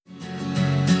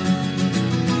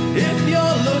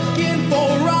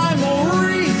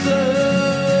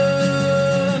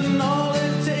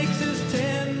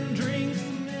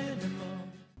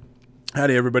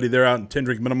Howdy, everybody there out in 10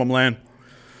 Drink Minimum Land.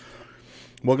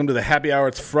 Welcome to the happy hour.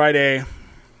 It's Friday.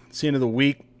 It's the end of the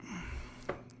week.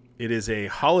 It is a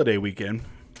holiday weekend.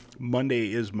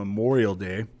 Monday is Memorial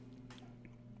Day.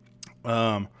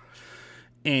 And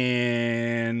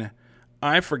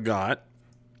I forgot,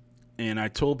 and I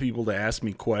told people to ask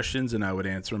me questions, and I would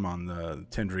answer them on the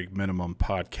 10 Drink Minimum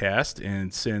podcast.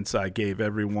 And since I gave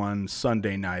everyone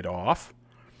Sunday night off,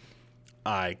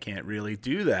 I can't really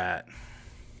do that.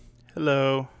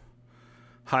 Hello.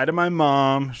 Hi to my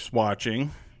mom. She's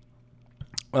watching.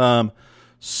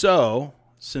 So,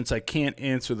 since I can't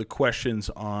answer the questions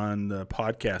on the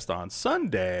podcast on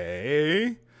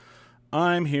Sunday,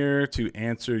 I'm here to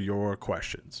answer your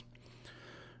questions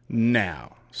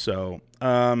now. So,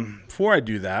 before I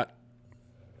do that,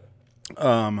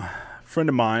 friend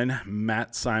of mine,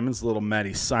 Matt Simons, little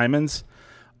Matty Simons,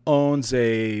 owns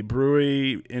a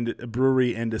brewery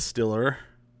and distilling.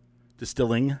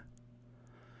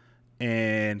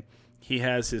 And he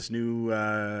has his new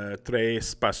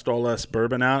Tres Pistolas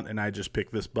bourbon out, and I just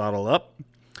picked this bottle up.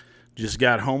 Just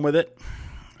got home with it.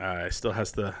 It still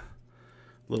has the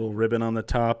little ribbon on the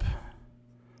top.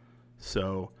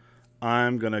 So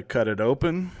I'm going to cut it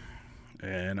open,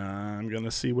 and I'm going to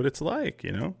see what it's like,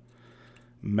 you know.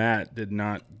 Matt did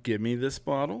not give me this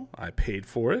bottle. I paid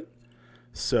for it.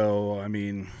 So, I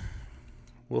mean,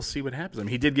 we'll see what happens. I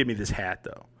mean, he did give me this hat,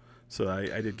 though. So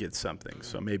I did get something.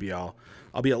 So maybe I'll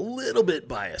be a little bit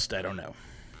biased. I don't know.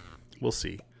 We'll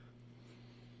see.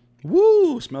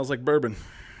 Woo! Smells like bourbon.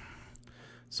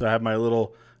 So I have my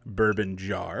little bourbon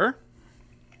jar.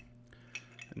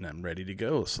 And I'm ready to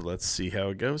go. So let's see how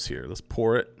it goes here. Let's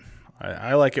pour it.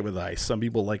 I like it with ice. Some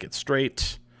people like it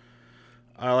straight.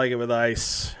 I like it with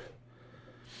ice.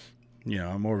 You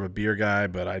know, I'm more of a beer guy,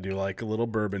 but I do like a little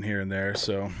bourbon here and there.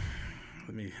 So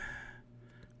let me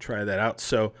try that out.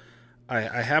 So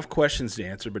I have questions to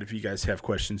answer, but if you guys have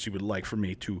questions you would like for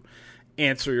me to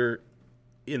answer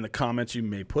in the comments, you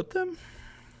may put them.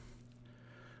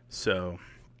 So,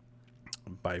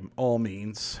 by all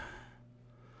means,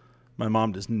 my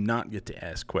mom does not get to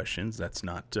ask questions. That's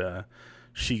not,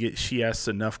 she asks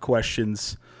enough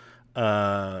questions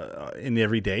in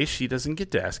every day. She doesn't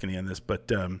get to ask any on this, but,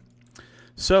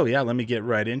 so yeah, let me get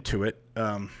right into it.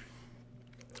 Well,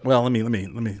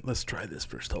 let's try this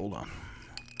first. Hold on.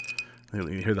 You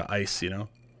hear the ice, you know?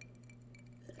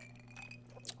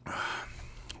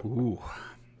 Ooh,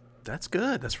 that's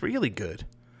good. That's really good.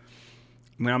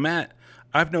 Now, Matt,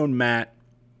 I've known Matt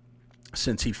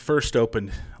since he first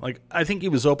opened. Like, I think he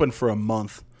was open for a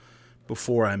month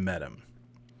before I met him.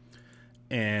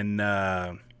 And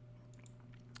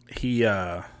he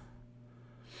and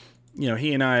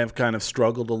I have kind of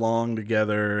struggled along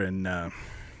together, and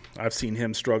I've seen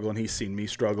him struggle, and he's seen me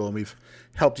struggle, and we've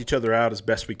helped each other out as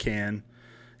best we can,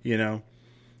 you know.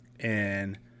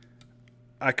 And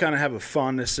I kind of have a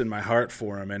fondness in my heart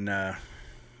for him, and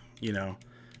you know,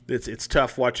 it's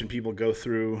tough watching people go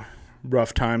through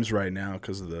rough times right now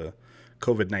because of the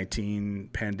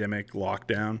COVID-19 pandemic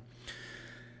lockdown.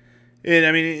 And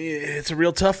I mean, it's a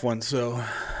real tough one. So,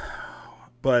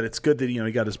 but it's good that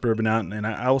he got his bourbon out, and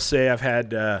I will say I've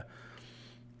had.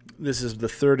 This is the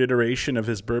third iteration of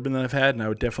his bourbon that I've had, and I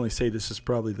would definitely say this is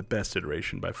probably the best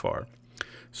iteration by far.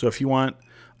 So if you want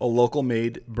a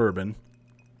local-made bourbon,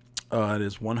 it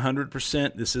is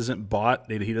 100%. This isn't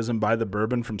bought. He doesn't buy the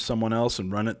bourbon from someone else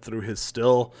and run it through his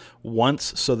still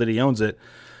once so that he owns it.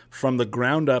 From the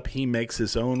ground up, he makes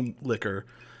his own liquor,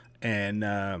 and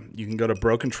you can go to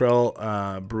Broken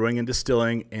Trail Brewing and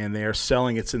Distilling, and they are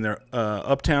selling. It's in their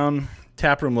Uptown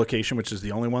Taproom location, which is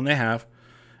the only one they have.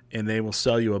 And they will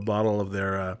sell you a bottle of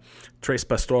their Tres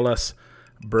Pistolas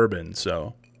bourbon.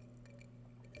 So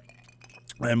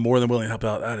I am more than willing to help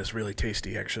out. That is really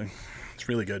tasty, actually. It's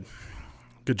really good.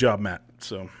 Good job, Matt.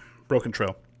 So, Broken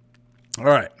Trail. All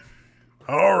right.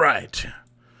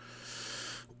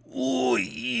 Ooh,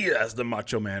 yeah, as the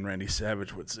Macho Man Randy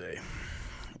Savage would say.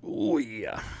 Ooh,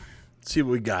 yeah. Let's see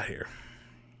what we got here.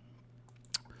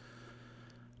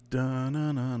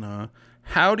 Da-na-na-na.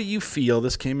 How do you feel,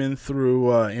 this came in through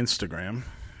Instagram,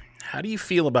 how do you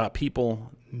feel about people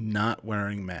not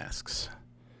wearing masks?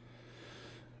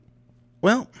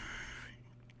 Well,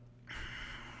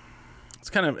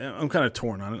 I'm kind of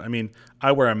torn on it. I mean,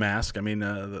 I wear a mask. I mean,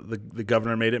 the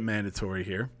governor made it mandatory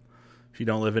here. If you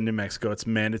don't live in New Mexico, it's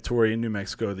mandatory in New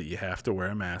Mexico that you have to wear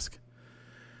a mask.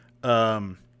 So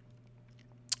I'm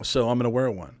going to wear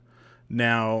one.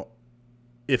 Now,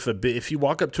 if you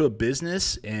walk up to a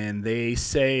business and they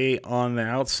say on the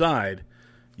outside,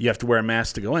 you have to wear a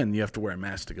mask to go in, you have to wear a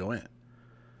mask to go in.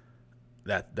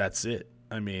 That's it.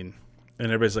 I mean,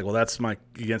 And everybody's like, well, that's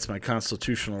against my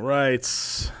constitutional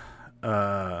rights.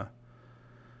 I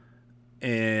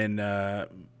don't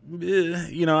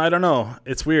know.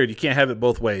 It's weird. You can't have it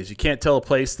both ways. You can't tell a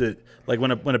place that, like, when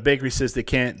a bakery says they're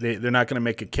not going to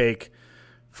make a cake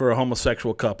for a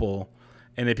homosexual couple,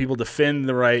 and then people defend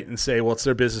the right and say, well, it's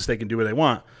their business. They can do what they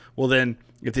want. Well, then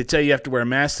if they tell you have to wear a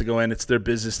mask to go in, it's their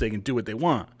business. They can do what they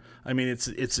want. I mean, it's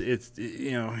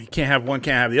you can't have one,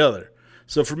 can't have the other.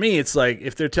 So for me, it's like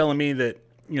if they're telling me that,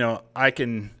 I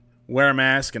can wear a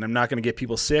mask and I'm not going to get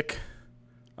people sick,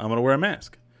 I'm going to wear a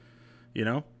mask.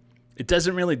 It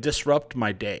doesn't really disrupt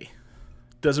my day.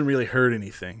 It doesn't really hurt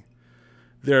anything.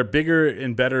 There are bigger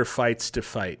and better fights to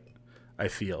fight, I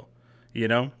feel.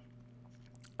 I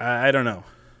don't know.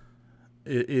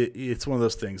 It's one of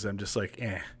those things. I'm just like,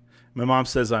 My mom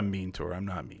says I'm mean to her. I'm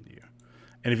not mean to you.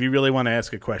 And if you really want to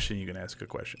ask a question, you can ask a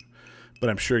question. But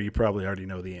I'm sure you probably already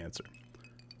know the answer.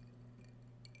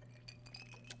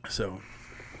 So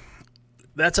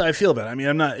that's how I feel about it. I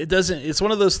mean, it's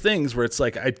one of those things where it's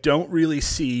like I don't really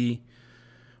see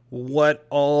what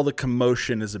all the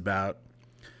commotion is about.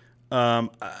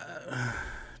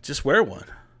 Just wear one,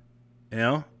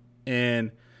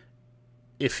 and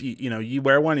if you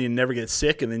wear one and you never get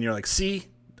sick, and then you're like, see,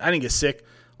 I didn't get sick.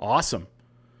 Awesome.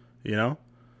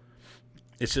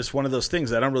 It's just one of those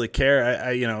things. I don't really care.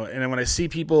 And then when I see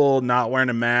people not wearing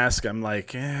a mask, I'm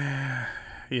like, I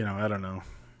don't know.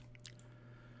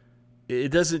 It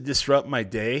doesn't disrupt my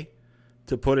day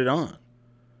to put it on.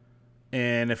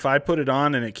 And if I put it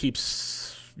on and it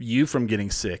keeps you from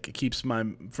getting sick, it keeps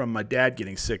from my dad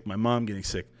getting sick, my mom getting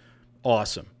sick,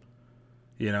 awesome.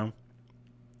 If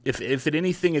at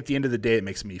anything at the end of the day, it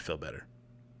makes me feel better.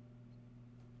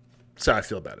 That's how I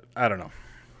feel about it. I don't know.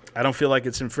 I don't feel like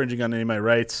it's infringing on any of my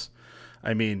rights.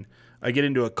 I mean, I get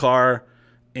into a car,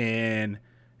 and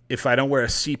if I don't wear a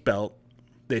seatbelt,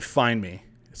 they fine me.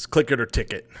 It's click it or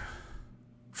ticket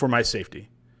for my safety.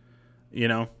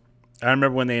 I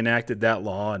remember when they enacted that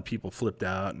law and people flipped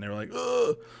out and they were like,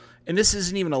 ugh. And this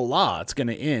isn't even a law. It's going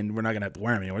to end. We're not going to have to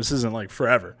wear them anymore. This isn't like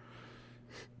forever.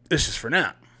 It's just for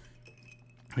now.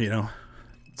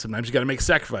 Sometimes you got to make a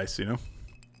sacrifice,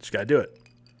 Just got to do it.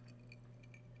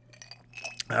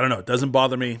 I don't know. It doesn't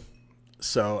bother me.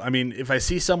 So, I mean, if I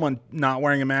see someone not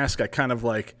wearing a mask, I kind of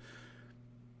like,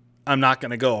 I'm not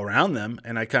going to go around them.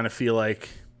 And I kind of feel like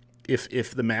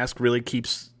if the mask really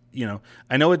keeps,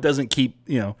 I know it doesn't keep,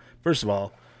 first of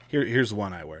all, here's the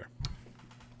one I wear.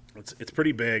 It's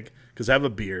pretty big because I have a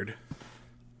beard,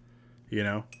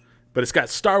 but it's got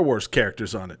Star Wars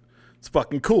characters on it. It's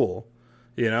fucking cool,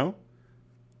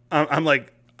 I'm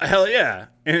like, hell yeah.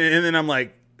 And then I'm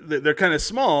like, they're kind of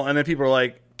small. And then people are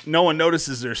like, no one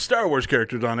notices there's Star Wars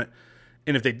characters on it.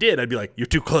 And if they did, I'd be like, you're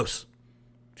too close.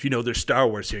 If there's Star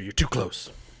Wars here, you're too close.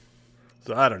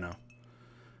 So I don't know.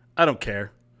 I don't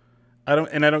care. I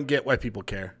don't get why people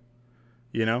care.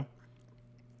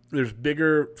 There's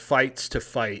bigger fights to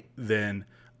fight than,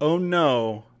 oh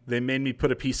no, they made me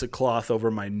put a piece of cloth over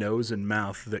my nose and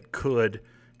mouth that could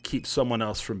keep someone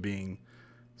else from being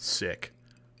sick.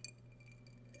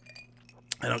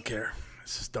 I don't care.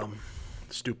 It's just dumb.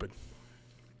 Stupid.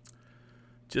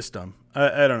 Just dumb.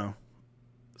 I don't know.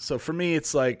 So for me,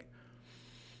 it's like,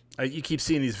 you keep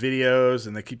seeing these videos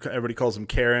and everybody calls them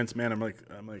Karens. Man, I'm like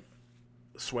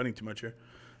sweating too much here.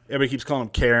 Everybody keeps calling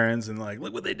them Karens and like,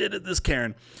 look what they did at this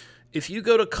Karen. If you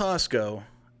go to Costco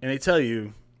and they tell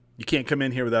you you can't come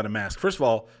in here without a mask. First of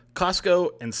all,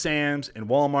 Costco and Sam's and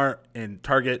Walmart and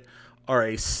Target are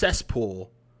a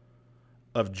cesspool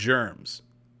of germs.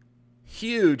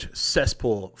 Huge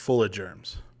cesspool full of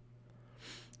germs.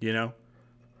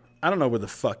 I don't know where the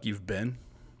fuck you've been.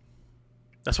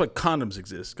 That's why condoms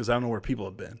exist, because I don't know where people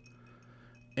have been.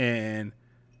 And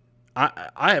I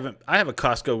have a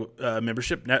Costco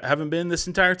membership. Haven't been this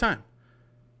entire time.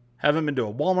 Haven't been to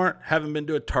a Walmart. Haven't been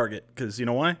to a Target, because you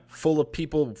know why? Full of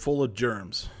people, full of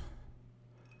germs.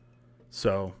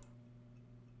 So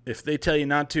if they tell you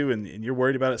not to and you're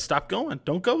worried about it, stop going.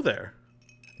 Don't go there.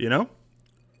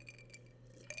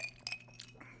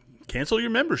 Cancel your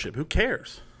membership. Who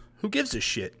cares? Who gives a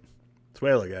shit? That's the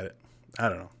way I look at it. I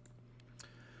don't know.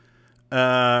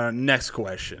 Next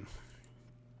question.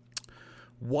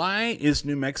 Why is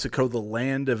New Mexico the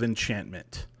land of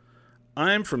enchantment?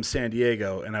 I'm from San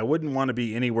Diego, and I wouldn't want to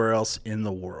be anywhere else in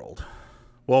the world.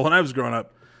 Well, when I was growing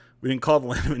up, we didn't call it the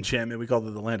land of enchantment. We called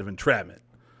it the land of entrapment.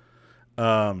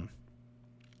 And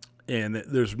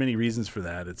there's many reasons for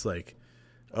that. It's like,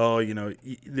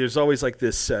 there's always like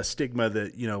this stigma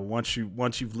that,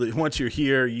 once you're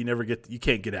here, you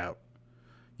can't get out.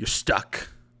 You're stuck,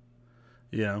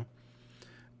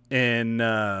 And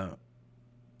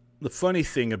the funny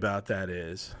thing about that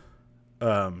is,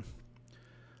 I've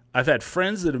had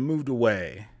friends that have moved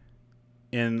away,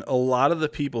 and a lot of the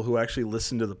people who actually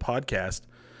listen to the podcast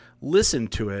listen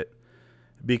to it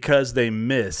because they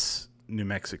miss New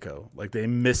Mexico. Like, they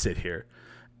miss it here.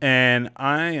 And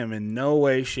I am in no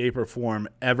way, shape, or form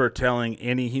ever telling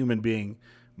any human being,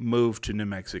 move to New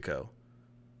Mexico.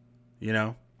 You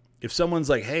know? If someone's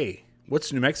like, hey,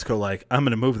 what's New Mexico like? I'm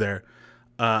going to move there.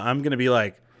 I'm going to be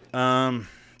like, a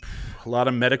lot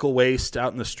of medical waste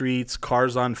out in the streets,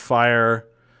 cars on fire,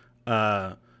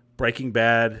 Breaking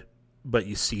Bad, but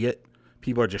you see it.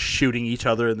 People are just shooting each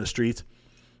other in the streets.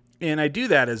 And I do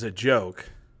that as a joke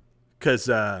because,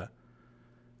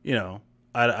 you know,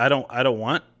 I don't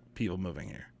want people moving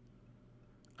here.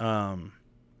 I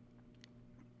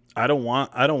don't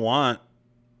want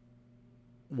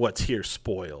what's here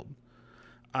spoiled.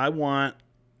 I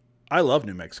love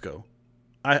New Mexico.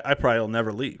 I probably will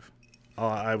never leave.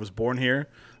 I was born here.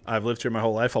 I've lived here my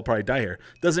whole life. I'll probably die here.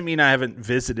 Doesn't mean I haven't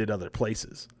visited other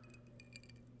places.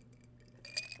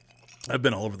 I've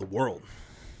been all over the world.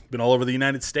 Been all over the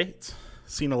United States.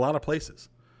 Seen a lot of places.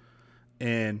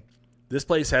 And this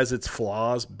place has its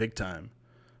flaws big time,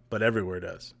 but everywhere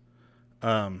does.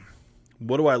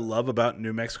 What do I love about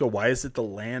New Mexico? Why is it the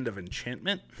land of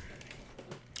enchantment?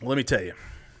 Let me tell you.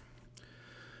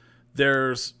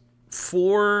 There's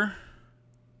 4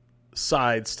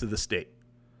 sides to the state.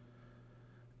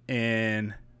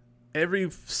 And every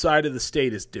side of the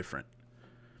state is different.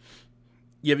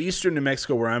 You have eastern New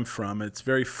Mexico where I'm from. It's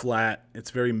very flat. It's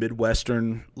very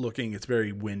Midwestern looking. It's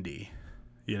very windy,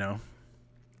 you know.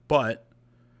 But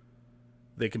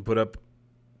they can put up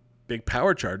big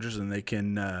power chargers and they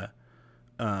can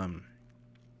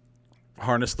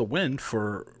harness the wind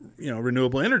for, you know,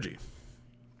 renewable energy.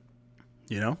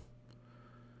 You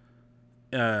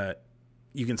know?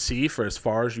 You can see for as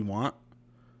far as you want.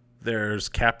 There's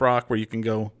Caprock where you can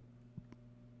go,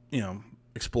 you know,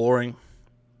 exploring.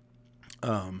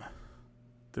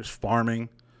 There's farming.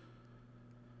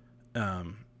 Not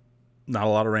a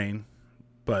lot of rain,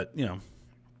 but, you know,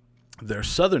 there's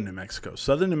southern New Mexico.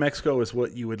 Southern New Mexico is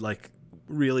what you would like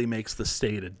really makes the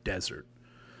state a desert.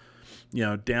 You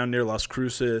know, down near Las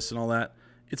Cruces and all that.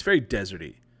 It's very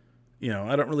deserty. You know,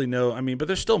 I don't really know. I mean, but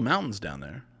there's still mountains down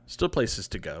there. Still places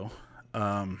to go.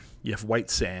 You have White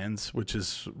Sands, which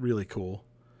is really cool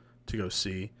to go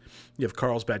see. You have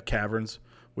Carlsbad Caverns,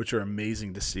 which are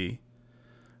amazing to see.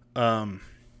 You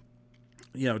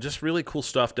know, just really cool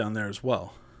stuff down there as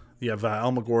well. You have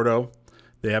Alamogordo.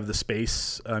 They have the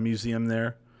space museum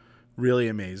there. Really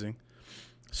amazing.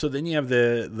 So then you have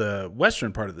the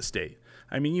western part of the state.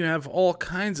 I mean, you have all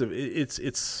kinds of...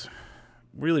 It's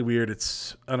really weird.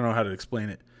 I don't know how to explain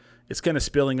it. It's kind of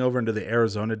spilling over into the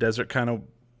Arizona desert kind of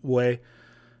way.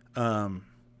 You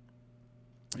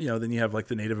know, then you have like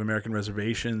the Native American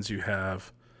reservations. You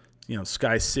have, you know,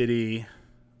 Sky City,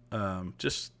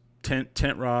 just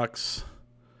tent rocks,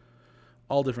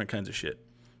 all different kinds of shit.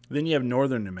 Then you have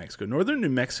northern New Mexico. Northern New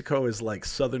Mexico is like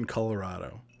southern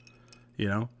Colorado, you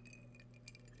know?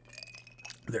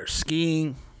 There's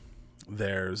skiing,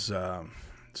 there's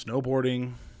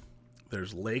snowboarding,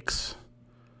 there's lakes.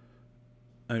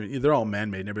 I mean, they're all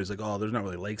man-made, and everybody's like, "Oh, there's not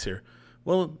really lakes here."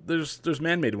 Well, there's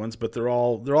man-made ones, but they're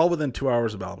all within 2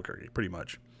 hours of Albuquerque, pretty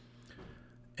much.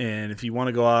 And if you want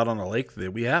to go out on a lake,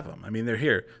 we have them. I mean, they're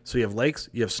here. So you have lakes,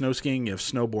 you have snow skiing, you have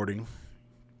snowboarding.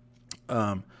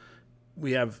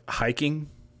 We have hiking,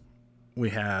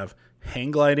 we have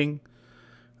hang gliding.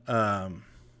 We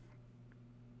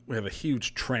have a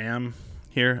huge tram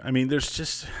here. I mean, there's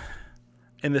just,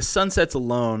 and the sunsets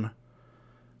alone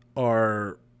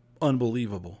are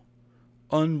unbelievable.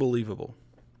 Unbelievable.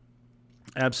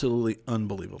 Absolutely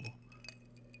unbelievable.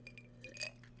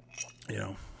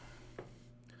 You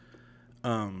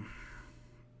know,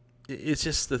 it's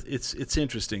just it's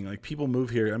interesting. Like, people move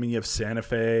here. I mean, you have Santa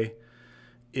Fe,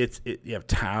 you have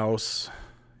Taos,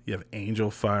 you have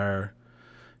Angel Fire,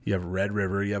 you have Red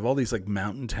River, you have all these like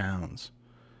mountain towns.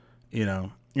 You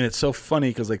know, and it's so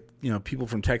funny because, like, you know, people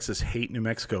from Texas hate New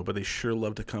Mexico, but they sure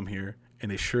love to come here, and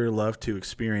they sure love to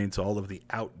experience all of the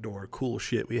outdoor cool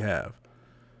shit we have.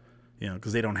 You know,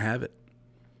 because they don't have it.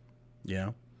 You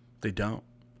know, they don't.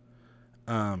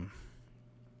 And,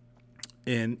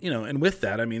 you know, and with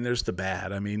that, I mean, there's the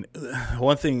bad. I mean,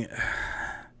 one thing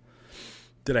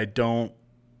that I don't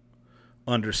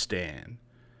understand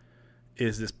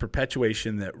is this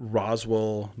perpetuation that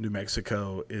Roswell, New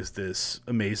Mexico is this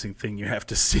amazing thing you have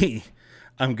to see.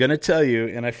 I'm going to tell you,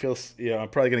 and I feel, you know, I'm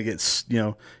probably going to get, you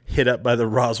know, hit up by the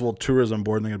Roswell Tourism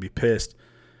Board, and they're going to be pissed.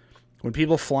 When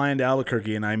people fly into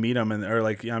Albuquerque and I meet them and or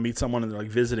like, I meet someone and they're like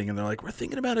visiting and they're like, we're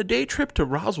thinking about a day trip to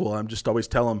Roswell. I'm just always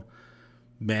tell them,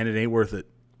 man, it ain't worth it.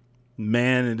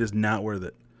 Man, it is not worth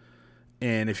it.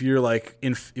 And if you're like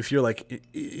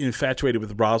infatuated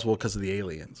with Roswell because of the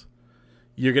aliens,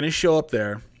 you're going to show up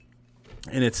there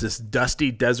and it's this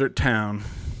dusty desert town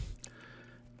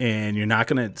and you're not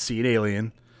going to see an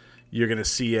alien. You're going to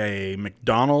see a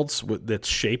McDonald's that's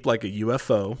shaped like a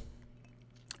UFO,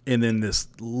 and then this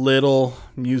little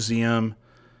museum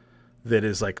that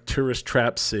is like tourist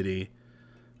trap city.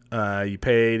 You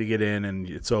pay to get in, and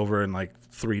it's over in like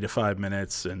 3 to 5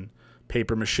 minutes, and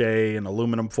paper mache and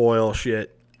aluminum foil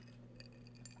shit.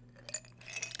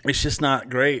 It's just not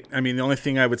great. I mean, the only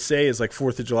thing I would say is like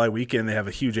 4th of July weekend, they have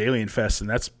a huge alien fest, and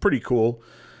that's pretty cool,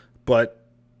 but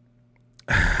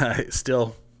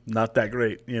still not that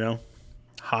great, you know?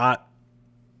 Hot,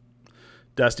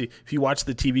 dusty. If you watch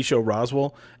the TV show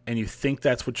Roswell and you think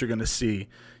that's what you're going to see,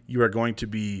 you are going to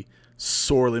be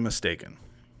sorely mistaken.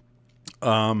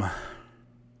 I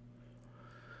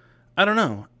don't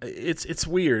know. It's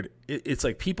weird. It's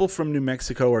like people from New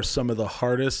Mexico are some of the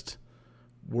hardest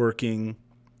working,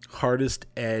 hardest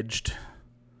edged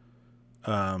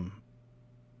badasses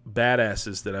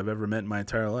that I've ever met in my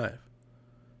entire life.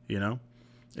 You know?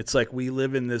 It's like we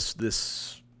live in this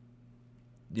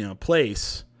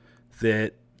place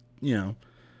that,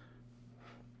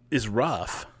 is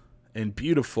rough and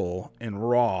beautiful and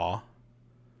raw,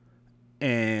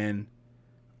 and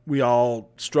we all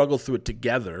struggle through it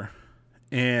together,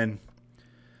 and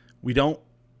we don't,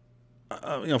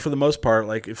 for the most part,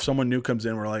 like if someone new comes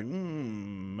in, we're like,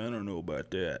 I don't know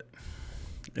about that.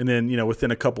 And then,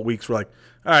 within a couple weeks, we're like,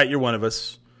 all right, you're one of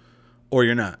us, or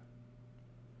you're not.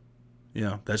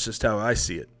 That's just how I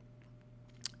see it.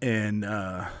 And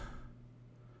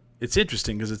it's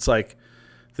interesting because it's like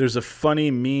there's a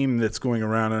funny meme that's going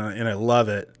around, and I love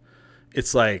it.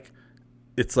 It's like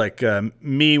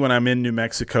me when I'm in New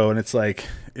Mexico, and it's like,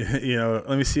 let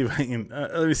me see if I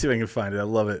can find it. I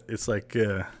love it. It's like,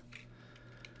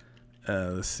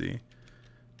 let's see.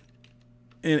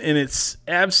 And it's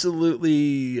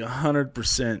absolutely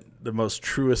 100% the most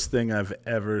truest thing I've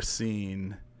ever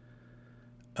seen.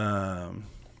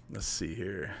 Let's see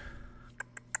here.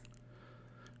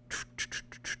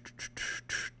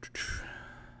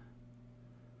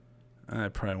 I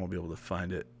probably won't be able to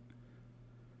find it.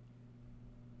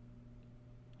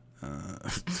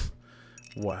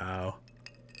 Wow.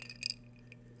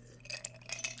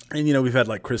 And, we've had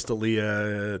like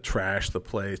Crystalia trash the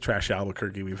place, trash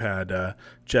Albuquerque. We've had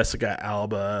Jessica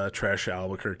Alba trash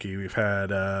Albuquerque. We've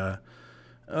had,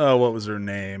 what was her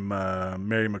name?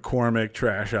 Mary McCormick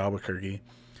trash Albuquerque.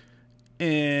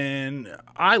 And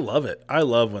I love it. I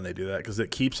love when they do that because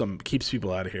it keeps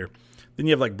people out of here. Then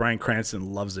you have like Bryan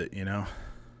Cranston loves it,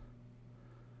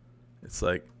 It's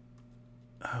like,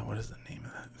 what is the name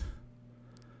of that?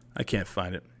 I can't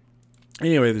find it.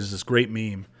 Anyway, there's this great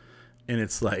meme, and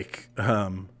it's like,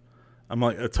 I'm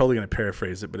like totally gonna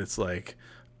paraphrase it, but it's like,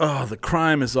 oh, the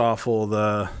crime is awful.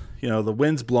 The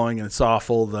wind's blowing and it's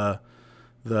awful. I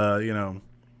don't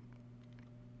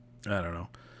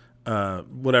know.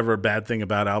 Whatever bad thing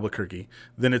about Albuquerque.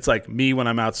 Then it's like me when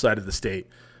I'm outside of the state.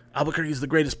 Albuquerque's the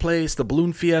greatest place. The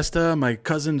balloon fiesta. My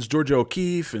cousin's Georgia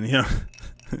O'Keeffe, and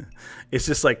it's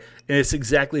just like, and it's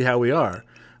exactly how we are.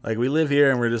 Like we live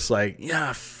here and we're just like,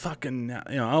 yeah, fucking,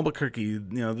 Albuquerque.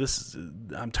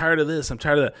 I'm tired of this. I'm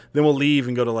tired of that. Then we'll leave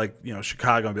and go to like,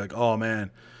 Chicago and be like, oh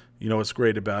man, what's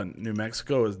great about New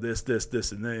Mexico is this,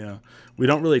 and that. We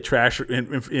don't really trash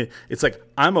it. It's like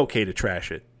I'm okay to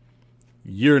trash it.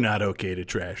 You're not okay to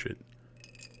trash it.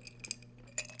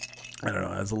 I don't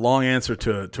know. That's a long answer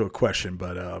to a question,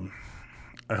 but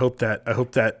I hope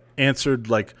that answered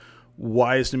like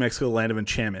why is New Mexico the land of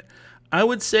enchantment. I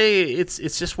would say it's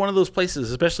just one of those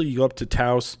places, especially you go up to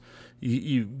Taos.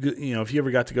 You if you ever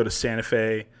got to go to Santa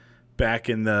Fe back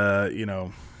in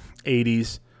the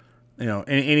 80s,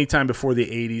 any time before the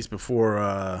 80s, before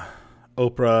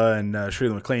Oprah and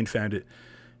Shirley MacLaine found it,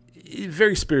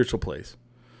 very spiritual place.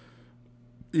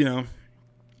 A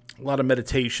lot of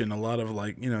meditation, a lot of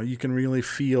like, you can really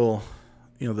feel,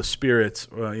 the spirits,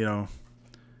 they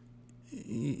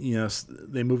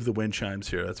move the wind chimes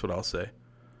here. That's what I'll say.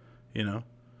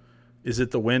 Is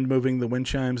it the wind moving the wind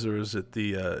chimes, or is it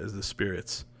the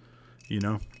spirits,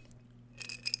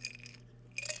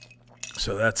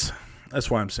 So that's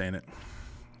why I'm saying it.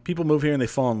 People move here and they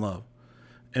fall in love.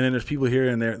 And then there's people here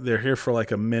and they're here for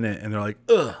like a minute and they're like,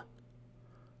 ugh.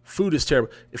 Food is terrible.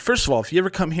 First of all, if you ever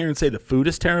come here and say the food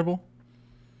is terrible,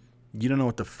 you don't know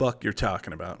what the fuck you're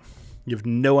talking about. You have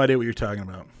no idea what you're talking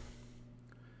about.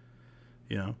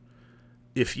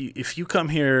 if you come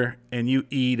here and you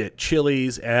eat at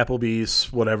Chili's,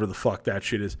 Applebee's, whatever the fuck that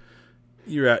shit is,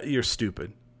 you're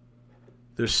stupid.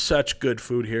 There's such good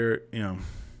food here.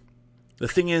 The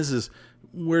thing is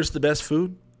where's the best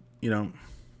food?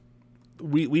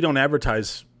 We don't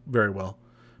advertise very well.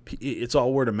 It's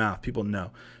all word of mouth. People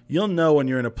know. You'll know when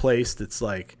you're in a place that's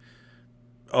like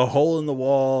a hole in the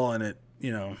wall and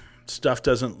stuff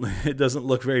doesn't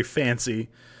look very fancy,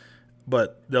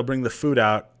 but they'll bring the food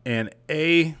out and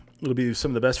A, it'll be some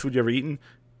of the best food you ever eaten.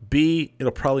 B,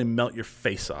 it'll probably melt your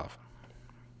face off.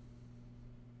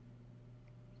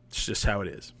 It's just how it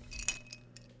is.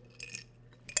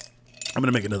 I'm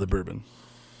going to make another bourbon.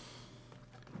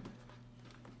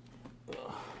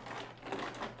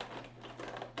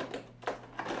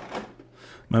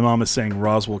 My mom is saying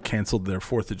Roswell canceled their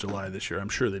 4th of July this year. I'm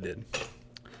sure they did.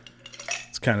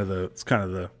 It's kind of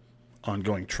the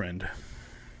ongoing trend.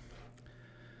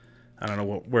 I don't know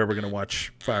where we're going to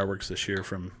watch fireworks this year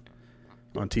from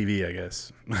on TV, I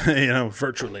guess.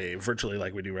 Virtually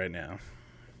like we do right now.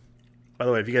 By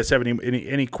the way, if you guys have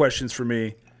any questions for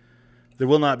me, there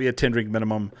will not be a 10 drink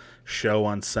minimum show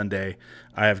on Sunday.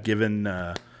 I have given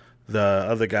the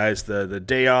other guys the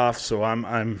day off, so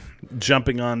I'm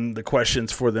jumping on the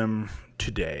questions for them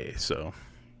today. So,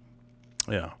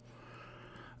 yeah.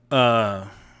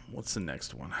 What's the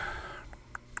next one?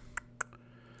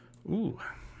 Ooh,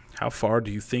 how far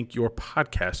do you think your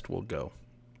podcast will go?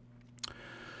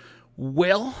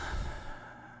 Well,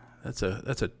 that's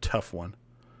a tough one.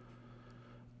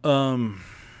 I'll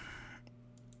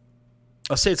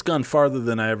say it's gone farther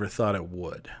than I ever thought it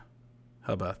would.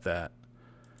 How about that?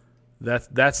 That's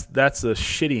a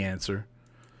shitty answer.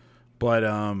 But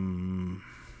man,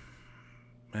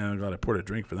 I'm glad I poured a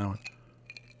drink for that one.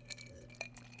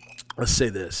 Let's say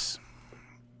this.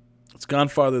 It's gone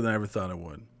farther than I ever thought it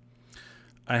would.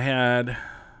 I had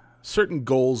certain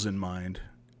goals in mind,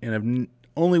 and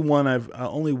only one I've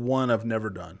never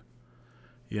done.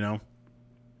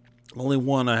 Only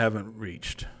one I haven't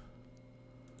reached.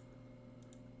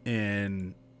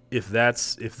 And if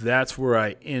that's where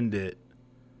I end it,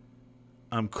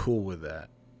 I'm cool with that.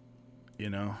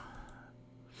 And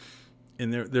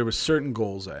there were certain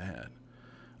goals I had.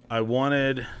 I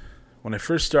wanted, when I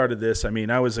first started this,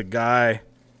 I was a guy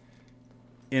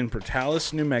in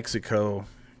Portales, New Mexico,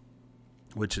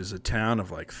 which is a town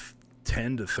of like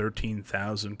 10 to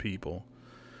 13,000 people.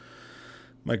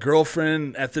 My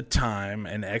girlfriend at the time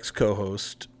and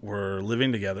ex-co-host were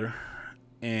living together,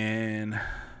 and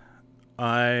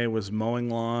I was mowing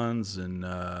lawns and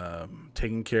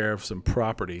taking care of some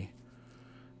property.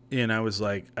 And I was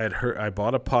like, I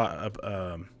bought a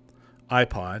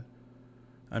iPod.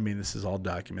 This is all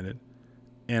documented.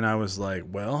 And I was like,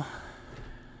 well,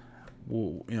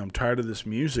 I'm tired of this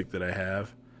music that I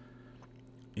have.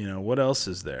 What else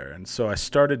is there? And so I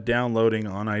started downloading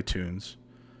on iTunes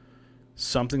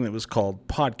something that was called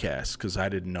podcasts, because I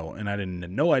didn't know, and I didn't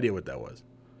have no idea what that was.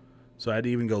 So I had to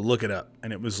even go look it up.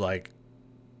 And it was like,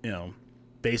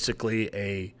 basically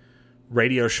a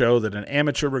radio show that an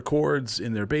amateur records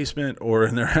in their basement or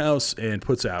in their house and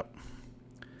puts out.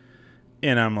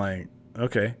 And I'm like,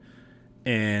 okay.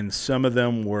 And some of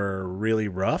them were really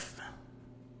rough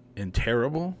and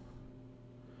terrible,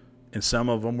 and some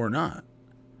of them were not.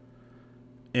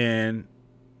 And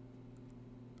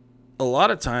a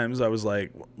lot of times I was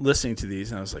like listening to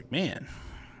these and I was like, man,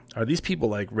 are these people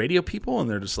like radio people and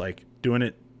they're just like doing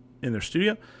it in their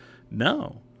studio?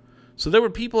 No. So there were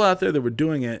people out there that were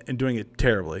doing it and doing it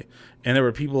terribly. And there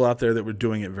were people out there that were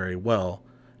doing it very well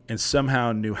and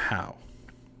somehow knew how.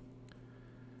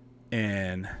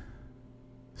 And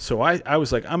so I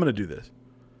was like, I'm going to do this.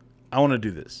 I want to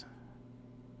do this.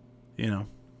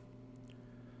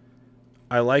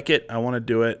 I like it. I want to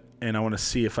do it. And I want to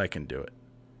see if I can do it.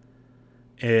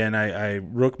 And I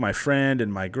rooked my friend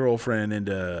and my girlfriend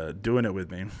into doing it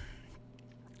with me.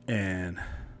 And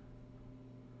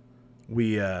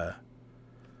we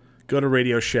go to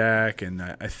Radio Shack, and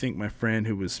I think my friend,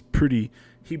 who was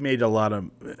he made had a lot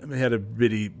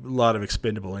of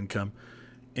expendable income.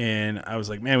 And I was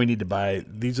like, man, we need to buy,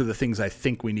 these are the things I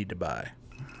think we need to buy.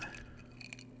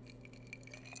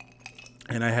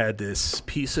 And I had this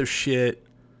piece of shit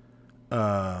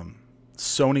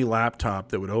Sony laptop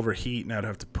that would overheat, and I'd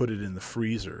have to put it in the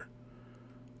freezer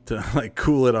to like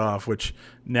cool it off, which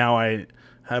now I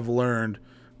have learned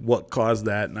what caused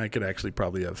that, and I could actually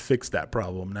probably have fixed that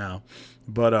problem now.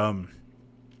 But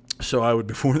so I would,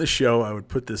 before the show, I would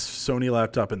put this Sony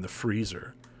laptop in the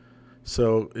freezer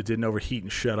so it didn't overheat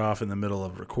and shut off in the middle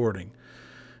of recording.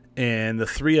 And the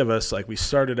three of us, like, we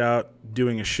started out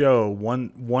doing a show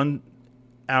 1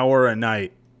 hour a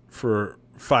night for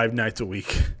 5 nights a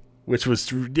week, which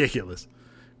was ridiculous.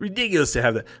 Ridiculous to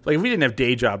have that. Like, if we didn't have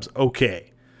day jobs,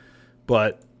 okay.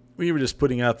 But we were just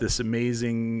putting out this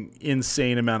amazing,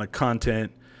 insane amount of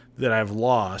content that I've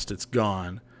lost. It's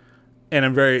gone. And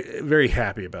I'm very, very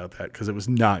happy about that because it was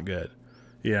not good.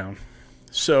 You know?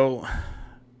 So,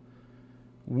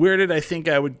 where did I think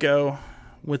I would go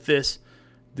with this?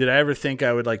 Did I ever think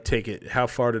I would, like, take it? How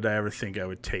far did I ever think I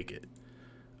would take it?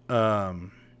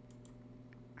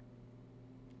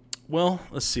 Well,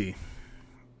 let's see.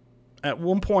 At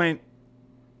one point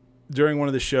during one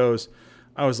of the shows,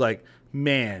 I was like,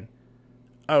 man,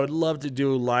 I would love to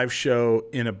do a live show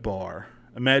in a bar.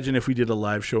 Imagine if we did a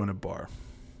live show in a bar.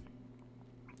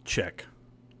 Check.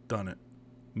 Done it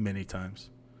many times.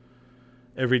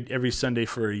 Every Sunday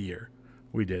for a year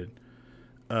we did.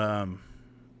 Then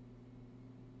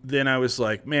I was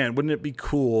like, man, wouldn't it be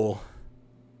cool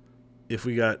if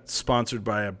we got sponsored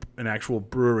by an actual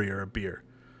brewery or a beer?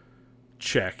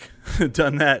 Check.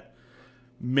 Done that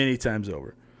many times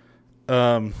over.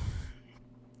 Then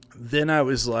I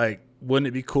was like, wouldn't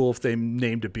it be cool if they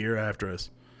named a beer after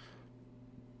us?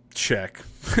 Check.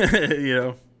 You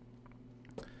know?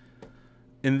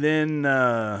 And then,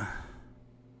 I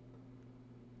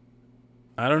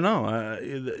don't know.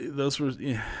 Those were,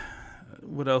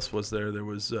 what else was there? There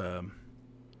was,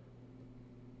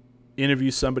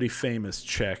 interview somebody famous.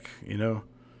 Check, you know?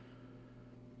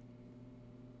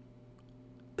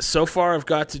 So far, I've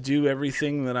got to do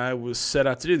everything that I was set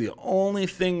out to do. The only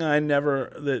thing I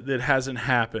never, that hasn't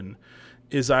happened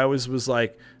is I was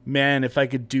like, man, if I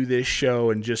could do this show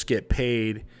and just get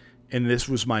paid and this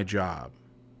was my job.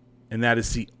 And that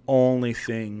is the only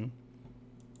thing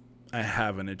I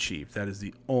haven't achieved. That is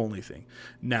the only thing.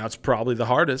 Now, it's probably the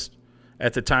hardest.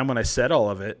 At the time when I said all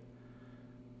of it,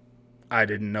 I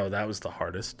didn't know that was the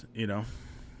hardest, you know.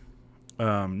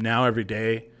 Now every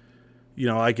day, you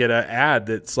know, I get an ad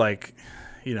that's like,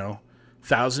 you know,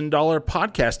 $1,000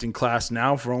 podcasting class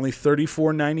now for only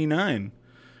 $34.99,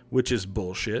 which is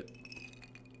bullshit.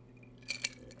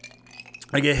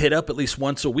 I get hit up at least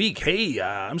once a week. Hey,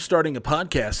 I'm starting a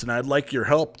podcast and I'd like your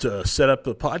help to set up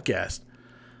a podcast.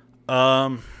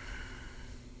 Not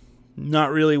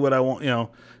really what I want, you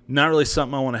know, not really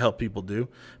something I want to help people do.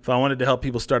 If I wanted to help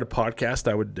people start a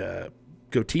podcast, I would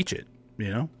go teach it, you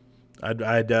know.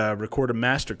 I'd record a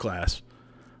master class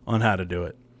on how to do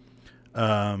it.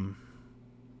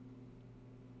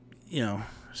 You know,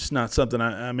 it's not something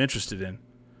I'm interested in.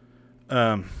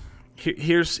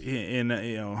 Here's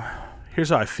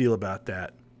how I feel about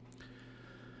that.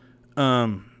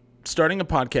 Starting a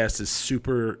podcast is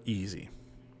super easy,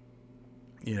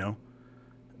 you know,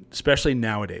 especially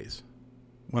nowadays.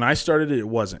 When I started it, it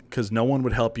wasn't, because no one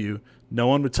would help you. No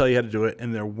one would tell you how to do it,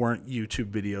 and there weren't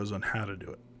YouTube videos on how to do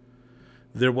it.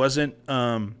 There wasn't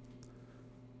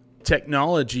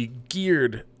technology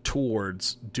geared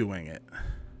towards doing it.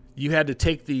 You had to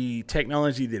take the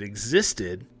technology that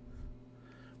existed,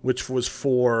 which was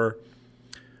for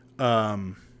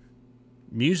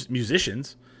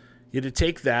musicians. You had to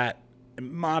take that and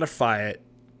modify it,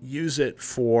 use it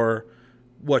for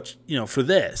what, you know, for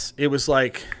this. It was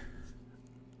like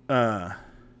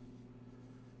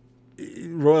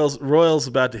Royal's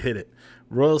about to hit it.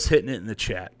 Royal's hitting it in the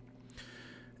chat.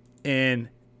 And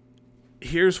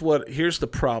here's the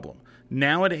problem.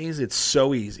 Nowadays, it's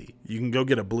so easy. You can go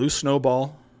get a blue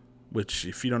snowball, which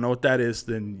if you don't know what that is,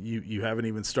 then you haven't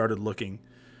even started looking.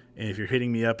 And if you're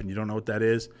hitting me up and you don't know what that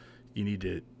is, you need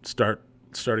to start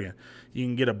again. You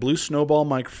can get a blue snowball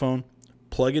microphone,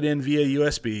 plug it in via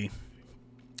USB,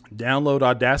 download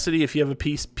Audacity if you have a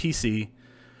PC.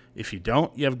 If you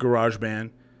don't, you have GarageBand,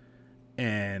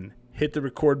 and hit the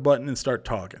record button and start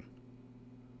talking.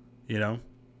 You know?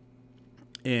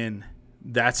 And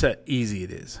that's how easy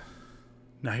it is.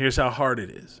 Now, here's how hard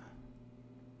it is.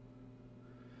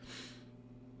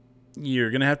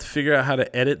 You're going to have to figure out how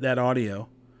to edit that audio,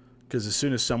 because as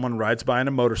soon as someone rides by on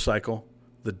a motorcycle,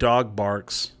 the dog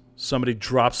barks, somebody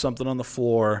drops something on the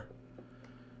floor,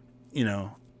 you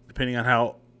know, depending on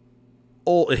how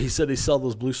old. He said they sell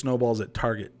those blue snowballs at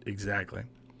Target. Exactly.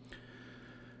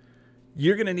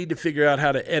 You're going to need to figure out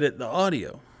how to edit the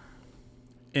audio.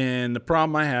 And the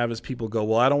problem I have is people go,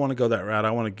 well, I don't want to go that route.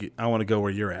 I want to go where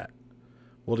you're at.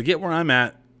 Well, to get where I'm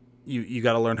at, you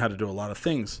got to learn how to do a lot of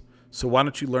things. So why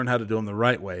don't you learn how to do them the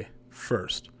right way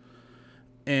first?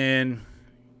 And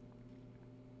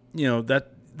you know,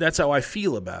 that's how I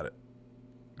feel about it.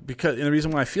 And the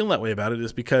reason why I feel that way about it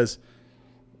is because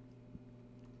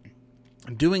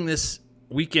doing this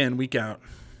week in, week out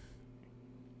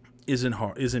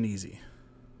isn't easy.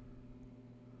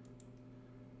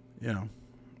 You know.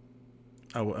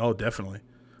 Oh, definitely.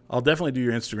 I'll definitely do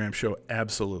your Instagram show.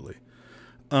 Absolutely.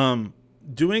 I've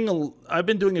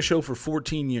been doing a show for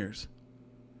 14 years.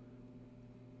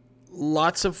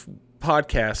 Lots of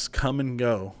podcasts come and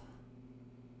go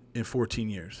in 14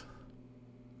 years.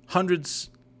 Hundreds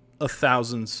of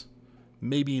thousands,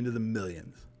 maybe into the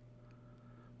millions.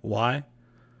 Why?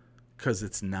 Because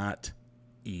it's not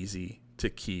easy to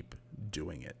keep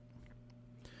doing it.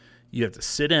 You have to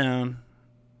sit down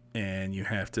and you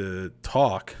have to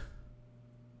talk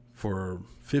for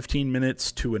 15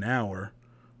 minutes to an hour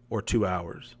or 2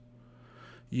 hours.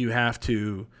 You have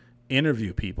to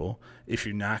interview people. If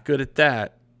you're not good at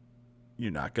that,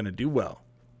 you're not going to do well.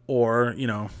 Or, you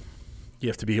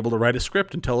have to be able to write a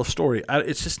script and tell a story.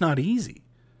 It's just not easy.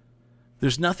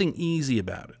 There's nothing easy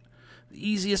about it. The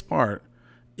easiest part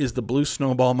is the Blue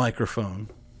Snowball microphone.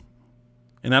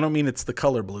 And I don't mean it's the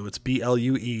color blue. It's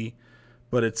BLUE,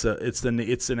 but it's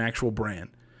an actual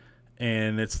brand.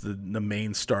 And it's the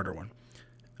main starter one.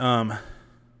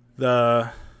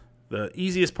 The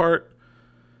easiest part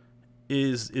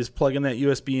is plugging that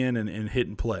USB in and hit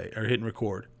and play or hit and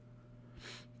record.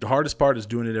 The hardest part is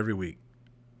doing it every week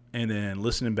and then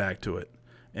listening back to it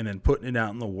and then putting it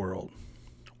out in the world,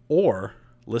 or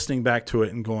listening back to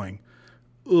it and going,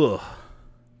 ugh,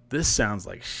 this sounds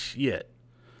like shit.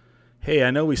 Hey,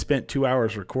 I know we spent 2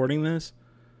 hours recording this,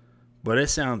 but it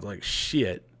sounds like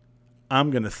shit. I'm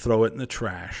going to throw it in the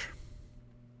trash.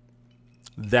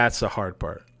 That's the hard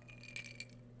part.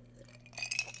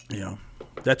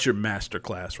 That's your master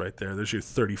class right there. There's your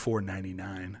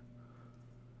 $34.99.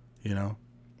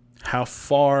 How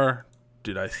far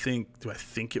do I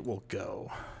think it will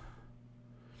go?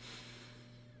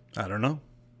 I don't know.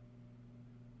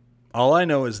 All I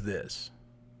know is this.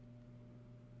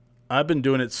 I've been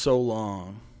doing it so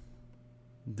long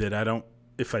that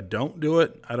if I don't do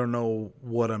it, I don't know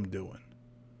what I'm doing.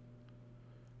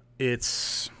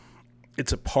 It's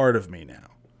a part of me now.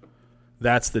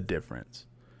 That's the difference.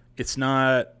 It's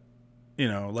not,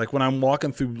 like when I'm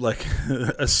walking through like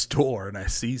a store and I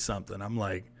see something, I'm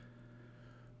like,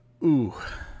 ooh,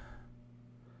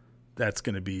 that's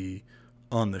going to be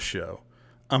on the show.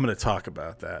 I'm going to talk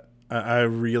about that. I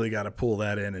really got to pull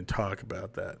that in and talk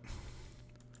about that.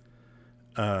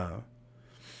 And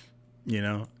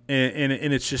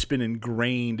it's just been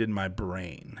ingrained in my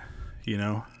brain,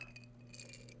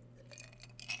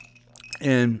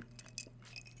 And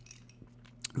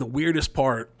the weirdest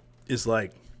part is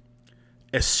like,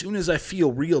 as soon as I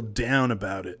feel real down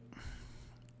about it,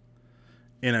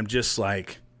 and I'm just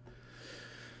like,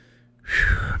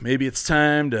 maybe it's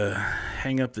time to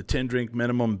hang up the 10 drink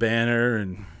minimum banner,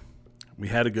 and we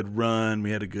had a good run,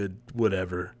 we had a good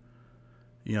whatever.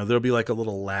 There'll be like a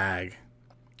little lag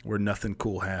where nothing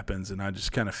cool happens, and I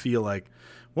just kind of feel like,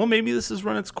 well, maybe this has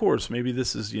run its course. Maybe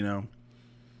this is,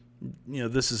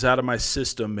 this is out of my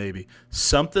system. Maybe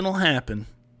something will happen.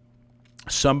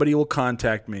 Somebody will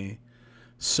contact me.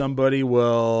 Somebody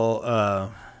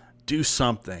will do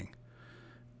something,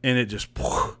 and it just,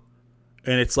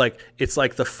 and it's like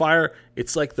the fire.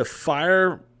 It's like the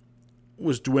fire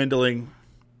was dwindling.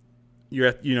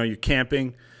 You're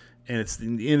camping, and it's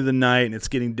the end of the night, and it's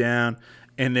getting down,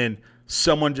 and then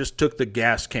someone just took the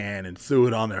gas can and threw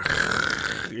it on there,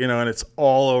 and it's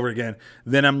all over again.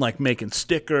 Then I'm like making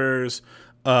stickers.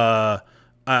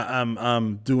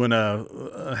 I'm doing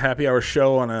a happy hour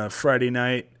show on a Friday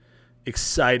night.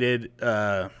 Excited,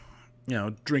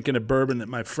 drinking a bourbon that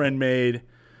my friend made,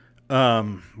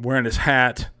 wearing his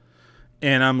hat,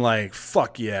 and I'm like,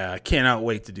 fuck yeah, I cannot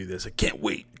wait to do this. I can't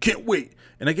wait,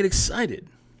 and I get excited.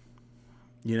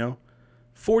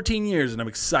 14 years and I'm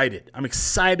excited. I'm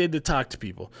excited to talk to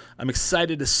people. I'm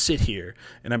excited to sit here,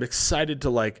 and I'm excited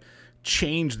to like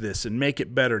change this and make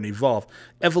it better and evolve.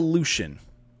 Evolution.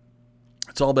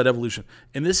 It's all about evolution.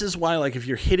 And this is why, like, if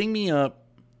you're hitting me up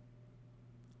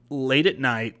late at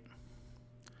night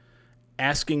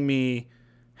asking me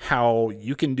how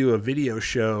you can do a video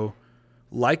show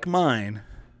like mine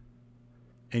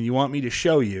and you want me to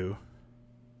show you,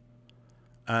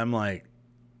 I'm like,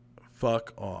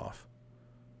 fuck off.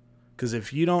 Because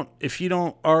if you don't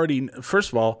already,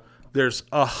 first of all, there's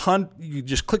you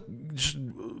just click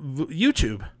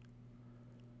YouTube.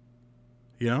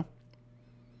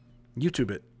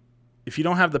 YouTube it. If you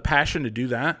don't have the passion to do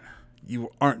that, you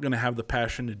aren't going to have the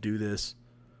passion to do this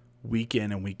week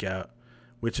in and week out,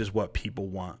 which is what people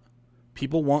want.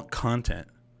 People want content.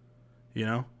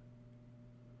 When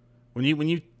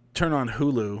you turn on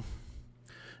Hulu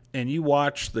and you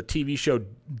watch the TV show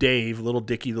Dave, the Little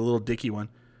Dicky one,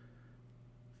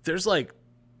 there's like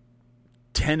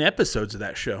 10 episodes of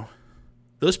that show.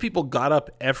 Those people got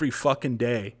up every fucking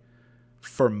day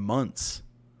for months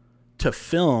to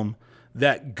film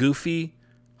that goofy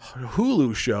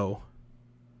Hulu show.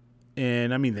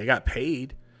 And I mean, they got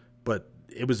paid, but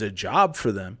it was a job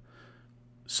for them.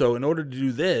 So in order to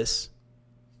do this,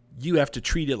 you have to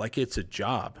treat it like it's a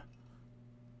job.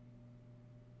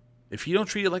 If you don't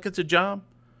treat it like it's a job,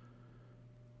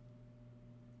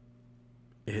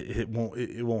 it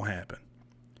won't happen.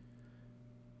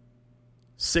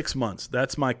 6 months.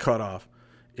 That's my cutoff.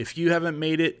 If you haven't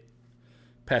made it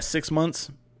past 6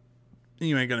 months,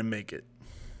 you ain't gonna make it.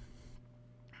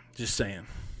 Just saying.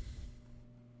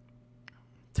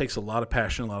 Takes a lot of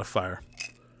passion, a lot of fire.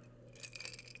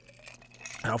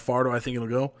 How far do I think it'll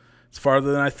go? It's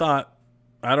farther than I thought.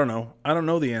 I don't know. I don't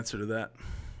know the answer to that.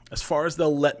 As far as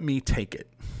they'll let me take it.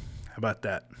 How about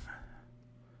that?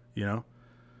 You know?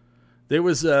 There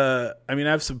was, I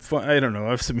have some fun, I don't know,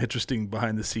 I have some interesting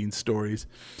behind the scenes stories.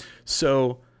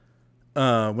 So,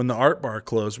 when the Art Bar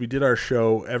closed, we did our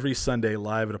show every Sunday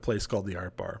live at a place called the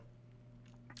Art Bar.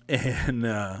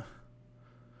 And,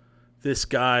 this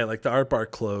guy, like the Art Bar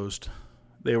closed,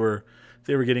 they were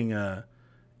getting,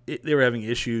 they were having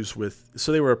issues with,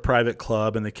 so they were a private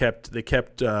club and they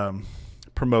kept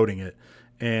promoting it.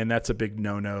 And that's a big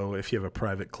no-no if you have a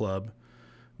private club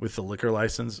with the liquor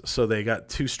license. So they got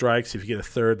 2 strikes. If you get a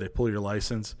third, they pull your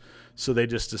license. So they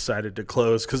just decided to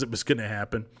close because it was going to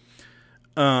happen.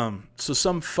 So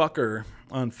some fucker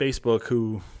on Facebook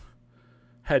who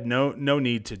had no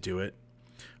need to do it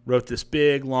wrote this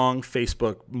big, long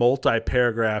Facebook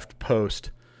multi-paragraphed post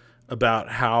about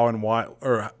how and why,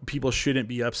 or people shouldn't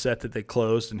be upset that they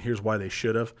closed and here's why they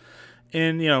should have.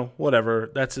 And, you know,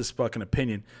 whatever. That's his fucking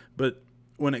opinion. But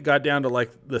when it got down to like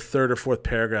the 3rd or 4th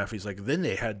paragraph, he's like, then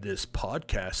they had this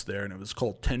podcast there and it was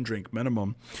called 10 Drink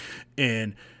Minimum.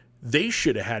 And they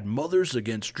should have had Mothers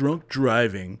Against Drunk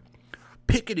Driving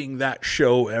picketing that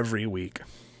show every week.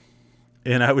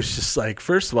 And I was just like,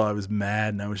 first of all, I was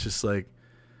mad. And I was just like,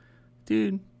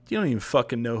 dude, you don't even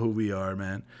fucking know who we are,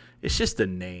 man. It's just a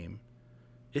name.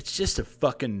 It's just a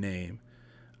fucking name.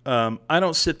 I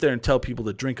don't sit there and tell people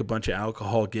to drink a bunch of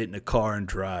alcohol, get in a car, and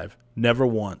drive. Never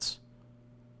once.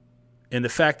 And the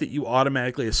fact that you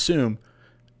automatically assume,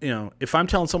 you know, if I'm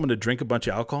telling someone to drink a bunch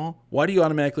of alcohol, why do you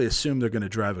automatically assume they're going to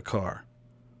drive a car?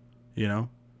 You know?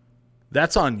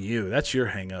 That's on you. That's your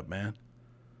hang up, man.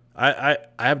 I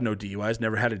have no DUIs,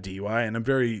 never had a DUI, and I'm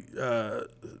very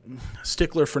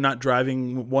stickler for not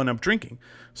driving when I'm drinking.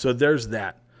 So there's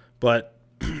that. But,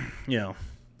 you know,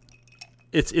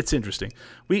 it's interesting.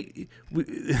 The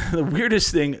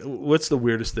weirdest thing, what's the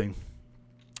weirdest thing?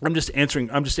 I'm just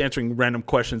answering random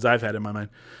questions I've had in my mind.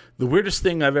 The weirdest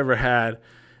thing I've ever had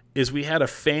is we had a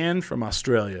fan from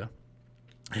Australia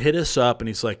hit us up and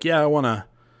he's like, "Yeah, I want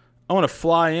to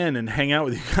fly in and hang out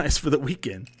with you guys for the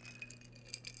weekend."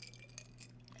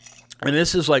 And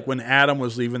this is like when Adam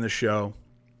was leaving the show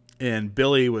and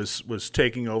Billy was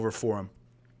taking over for him.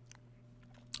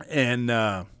 And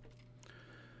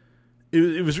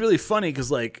it was really funny cuz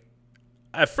like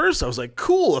at first I was like,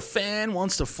 cool, a fan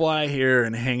wants to fly here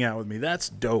and hang out with me. That's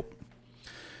dope.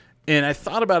 And I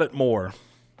thought about it more.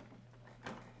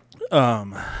 I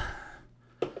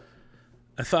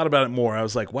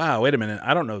was like, wow, wait a minute.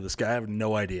 I don't know this guy. I have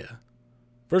no idea.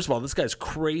 First of all, this guy's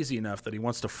crazy enough that he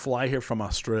wants to fly here from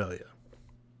Australia.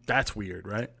 That's weird,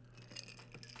 right?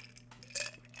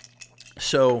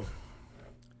 So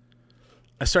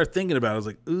I started thinking about it. I was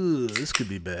like, ooh, this could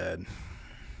be bad.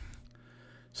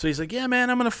 So he's like, yeah, man,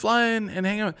 I'm going to fly in and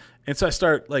hang out. And so I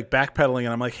start like backpedaling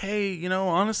and I'm like, hey, you know,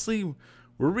 honestly,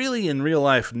 we're really in real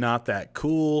life not that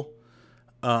cool.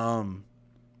 I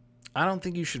don't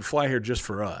think you should fly here just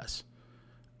for us.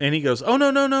 And he goes, oh, no,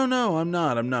 I'm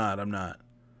not.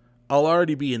 I'll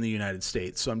already be in the United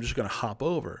States, so I'm just going to hop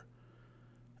over.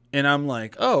 And I'm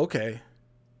like, oh, okay.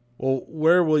 Well,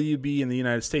 where will you be in the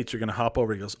United States? You're going to hop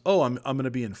over. He goes, oh, I'm going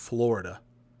to be in Florida.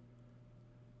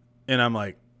 And I'm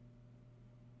like,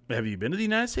 have you been to the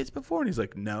United States before? And he's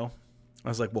like, no. I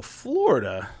was like, well,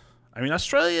 Florida. I mean,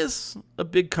 Australia's a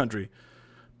big country.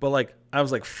 But like, I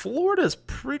was like, Florida's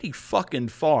pretty fucking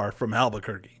far from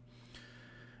Albuquerque.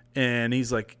 And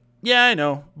he's like, yeah, I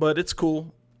know, but it's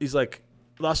cool. He's like,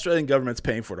 the Australian government's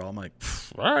paying for it all. I'm like,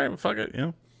 all right, fuck it, you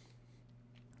know.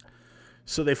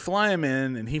 So they fly him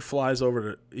in, and he flies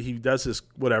over to, he does his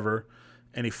whatever,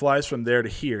 and he flies from there to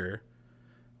here.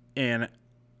 And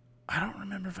I don't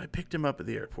remember if I picked him up at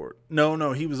the airport.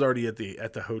 No, he was already at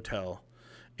the hotel.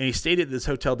 And he stayed at this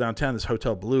hotel downtown, this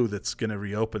Hotel Blue that's going to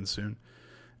reopen soon.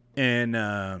 And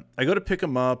I go to pick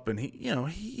him up, and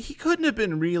he couldn't have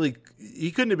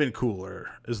been cooler,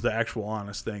 is the actual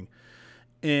honest thing.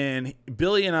 And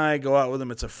Billy and I go out with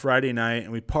him. It's a Friday night,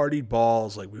 and we partied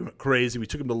balls. Like, we went crazy. We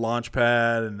took him to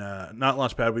Launchpad, and not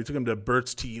Launchpad, we took him to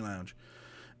Bert's Tea Lounge,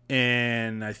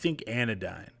 and I think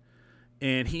Anodyne.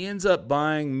 And he ends up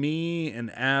buying me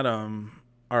and Adam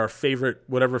our favorite,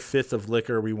 whatever fifth of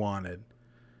liquor we wanted.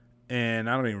 And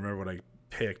I don't even remember what I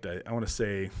picked. I want to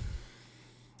say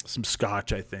some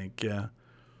scotch, I think, yeah.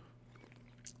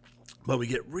 But we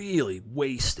get really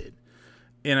wasted.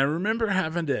 And I remember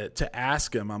having to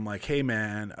ask him, I'm like, hey,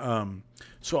 man,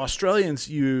 so Australians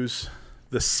use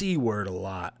the C word a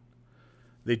lot.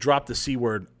 They drop the C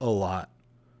word a lot.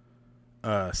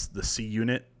 The C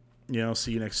unit,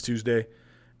 see you next Tuesday.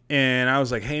 And I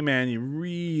was like, hey, man, you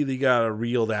really got to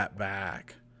reel that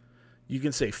back. You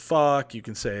can say fuck, you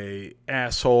can say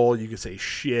asshole, you can say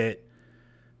shit.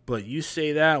 But you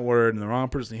say that word and the wrong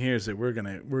person hears it, we're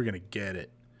gonna get it.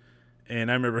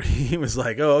 And I remember he was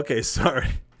like, "Oh, okay, sorry,"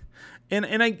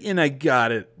 and I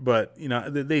got it, but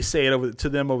they say it to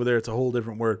them over there. It's a whole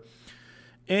different word.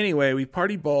 Anyway, we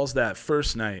party balls that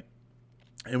first night,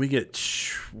 and we get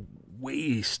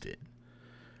wasted,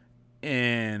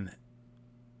 and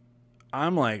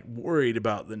I'm like worried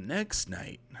about the next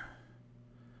night.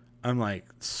 I'm like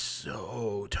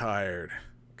so tired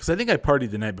because I think I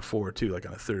partied the night before too, like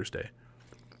on a Thursday,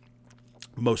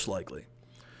 most likely.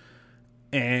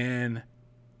 And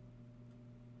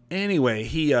anyway,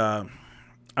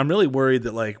 I'm really worried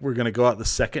that like we're gonna go out the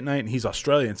second night, and he's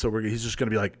Australian, so he's just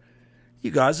gonna be like,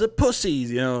 "You guys are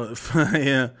pussies,"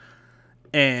 yeah.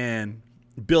 And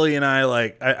Billy and I,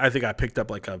 like, I think I picked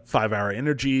up like a 5-hour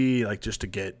energy, like just to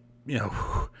get,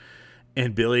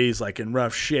 and Billy's like in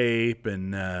rough shape,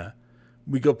 and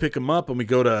we go pick him up, and we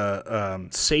go to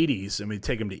Sadie's, and we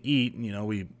take him to eat,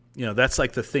 and that's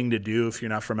like the thing to do if you're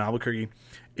not from Albuquerque,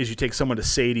 is you take someone to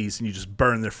Sadie's and you just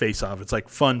burn their face off. It's like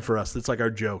fun for us. It's like our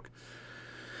joke.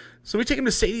 So we take him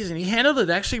to Sadie's, and he handled it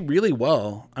actually really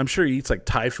well. I'm sure he eats like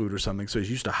Thai food or something, so he's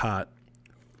used to hot.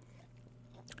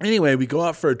 Anyway, we go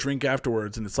out for a drink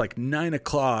afterwards, and it's like 9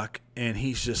 o'clock, and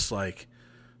he's just like,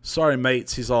 "Sorry,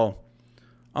 mates." He's all,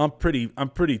 I'm pretty, what's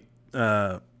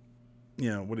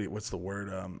the word?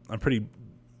 I'm pretty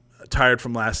tired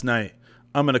from last night.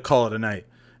 I'm going to call it a night.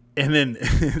 And then,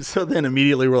 so then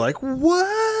immediately we're like,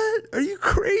 "What? Are you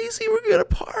crazy? We're going to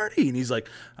party." And he's like,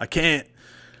 "I can't."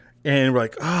 And we're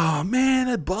like, "Oh man,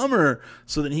 a bummer."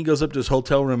 So then he goes up to his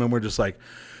hotel room, and we're just like,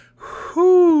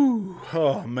 whew,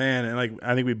 oh man. And like,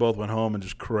 I think we both went home and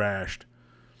just crashed.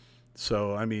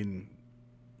 So, I mean,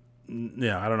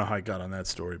 yeah, I don't know how I got on that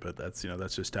story, but that's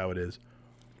just how it is.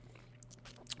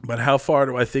 But how far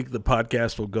do I think the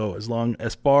podcast will go?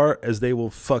 As far as they will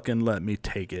fucking let me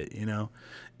take it,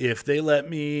 If they let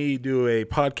me do a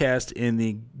podcast in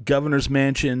the governor's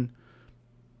mansion,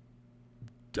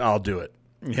 I'll do it.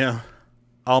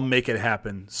 I'll make it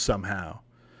happen somehow.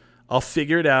 I'll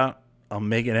figure it out. I'll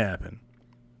make it happen.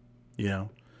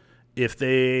 If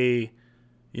they,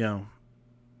 I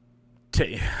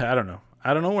don't know.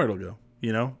 I don't know where it'll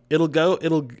go.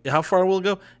 How far will it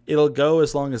go? It'll go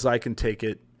as long as I can take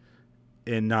it,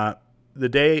 and not the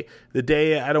day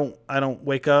I don't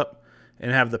wake up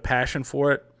and have the passion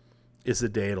for it is the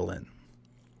day it'll end.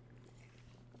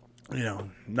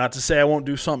 Not to say I won't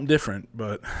do something different,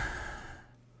 but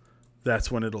that's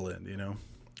when it'll end,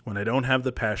 When I don't have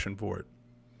the passion for it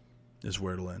is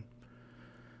where it'll end.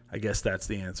 I guess that's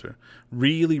the answer.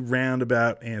 Really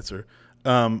roundabout answer.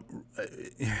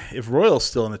 If Royal's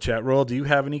still in the chat, Royal, do you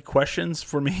have any questions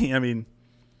for me? I mean,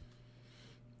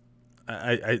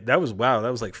 that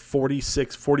was like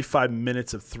 45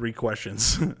 minutes of 3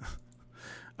 questions.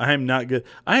 I am not good.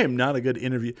 I am not a good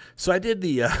interview. So I did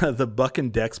the Buck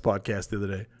and Dex podcast the other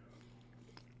day.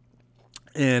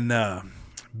 And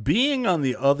being on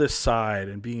the other side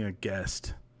and being a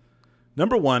guest,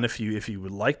 number one, if you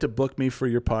would like to book me for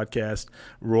your podcast,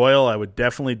 Royal, I would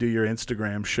definitely do your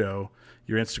Instagram show,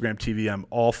 your Instagram TV. I'm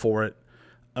all for it.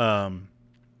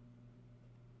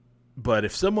 But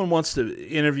if someone wants to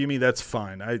interview me, that's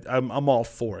fine. I'm all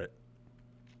for it.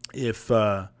 If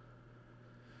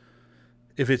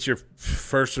it's your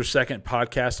first or second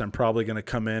podcast, I'm probably going to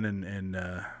come in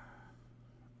and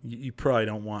you probably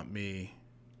don't want me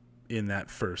in that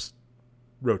first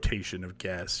rotation of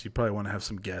guests. You probably want to have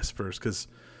some guests first, because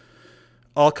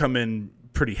I'll come in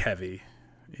pretty heavy,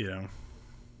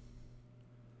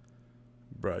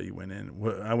 Bro, you went in.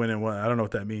 I went in what? I don't know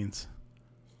what that means.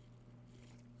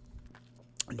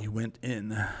 You went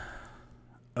in.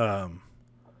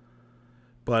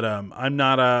 But I'm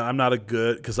not a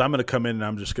good, because I'm going to come in and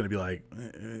I'm just going to be like,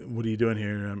 what are you doing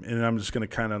here? And I'm just going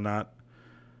to kind of not,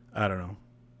 I don't know.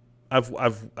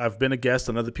 I've been a guest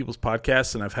on other people's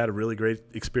podcasts, and I've had really great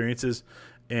experiences.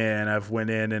 And I've went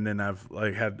in, and then I've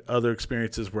like had other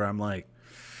experiences where I'm like,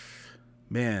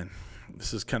 man,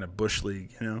 this is kind of bush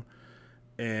league, you know.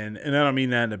 And I don't mean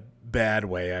that in a bad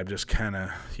way. I'm just kind of,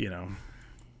 you know,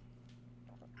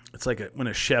 it's like when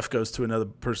a chef goes to another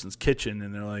person's kitchen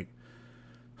and they're like,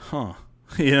 huh,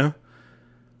 you know.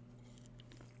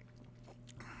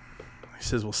 He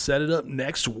says, we'll set it up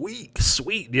next week.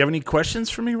 Sweet. Do you have any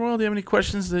questions for me, Royal? Do you have any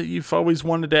questions that you've always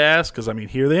wanted to ask? Because, I mean,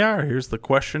 here they are. Here's the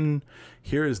question.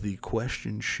 Here is the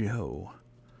question show.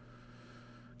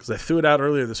 Because I threw it out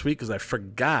earlier this week because I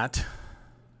forgot,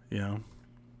 you know.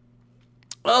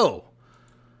 Oh,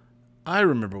 I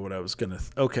remember what I was going to...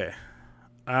 Okay.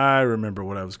 I remember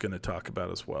what I was going to talk about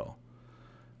as well.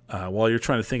 While you're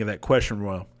trying to think of that question,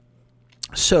 Royal.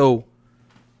 So...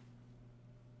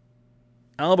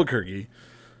 Albuquerque.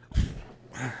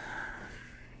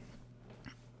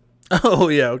 Oh,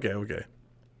 yeah, okay.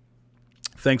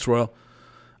 Thanks, Royal.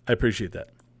 I appreciate that.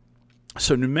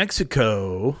 So New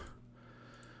Mexico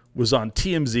was on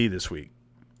TMZ this week.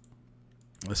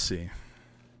 Let's see.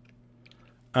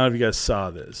 I don't know if you guys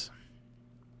saw this.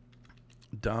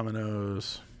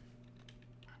 Domino's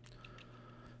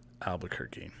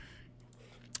Albuquerque.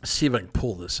 Let's see if I can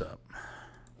pull this up.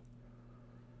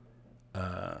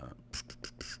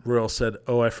 Royal said,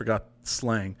 I forgot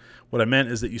slang. What I meant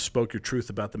is that you spoke your truth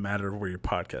about the matter of where your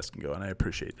podcast can go, and I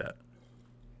appreciate that.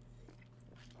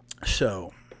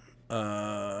 So,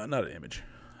 not an image.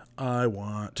 I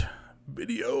want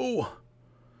video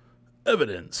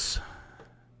evidence.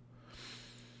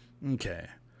 Okay.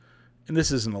 And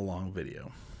this isn't a long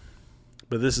video,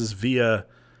 but this is via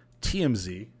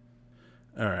TMZ.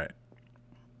 All right.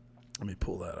 Let me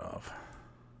pull that off.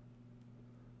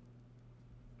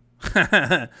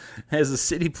 As a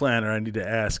city planner, I need to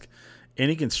ask,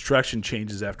 any construction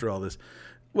changes after all this?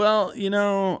 Well, you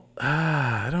know,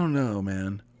 I don't know,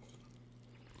 man.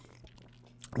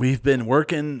 We've been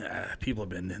working. People have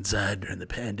been inside during the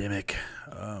pandemic.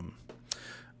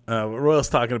 What Royal's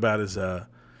talking about is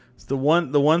it's the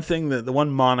one thing that the one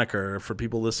moniker for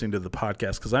people listening to the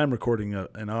podcast, because I'm recording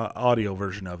an audio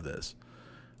version of this.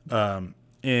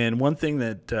 And one thing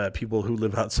that people who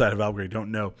live outside of Albuquerque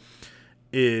don't know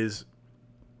is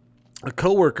a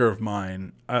coworker of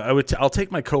mine. I'll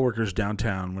take my coworkers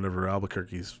downtown whenever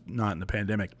Albuquerque's not in the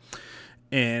pandemic.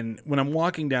 And when I'm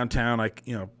walking downtown,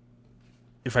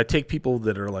 if I take people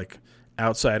that are like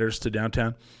outsiders to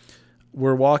downtown,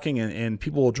 we're walking and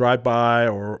people will drive by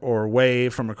or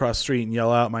wave from across the street and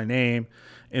yell out my name.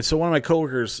 And so one of my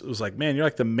coworkers was like, "Man, you're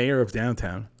like the mayor of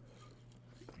downtown."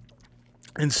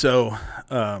 And so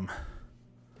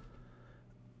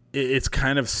it's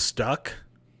kind of stuck.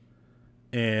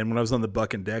 And when I was on the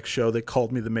Buck and Deck show, they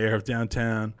called me the mayor of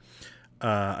downtown.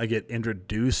 I get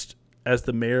introduced as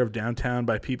the mayor of downtown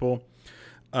by people.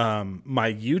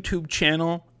 My YouTube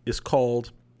channel is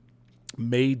called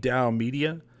Maydow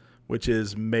Media, which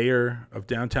is mayor of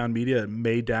downtown media.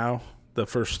 Maydow, the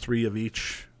first three of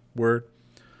each word.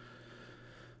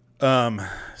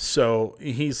 So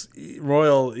he's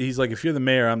like, if you're the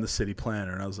mayor, I'm the city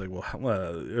planner. And I was like, well,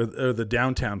 or the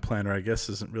downtown planner, I guess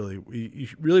isn't really, you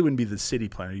really wouldn't be the city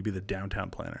planner. You'd be the downtown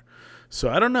planner. So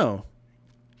I don't know.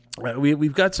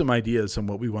 We've got some ideas on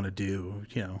what we want to do,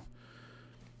 you know.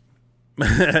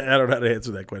 I don't know how to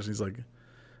answer that question. He's like,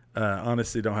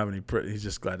 honestly, don't have any, he's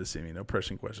just glad to see me. No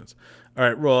pressing questions. All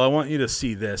right, Roll, I want you to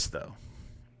see this though.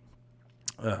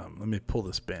 Let me pull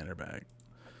this banner back.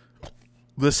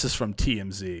 This is from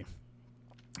TMZ.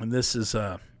 And this is,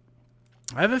 I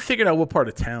haven't figured out what part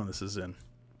of town this is in.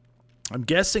 I'm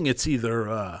guessing it's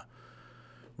either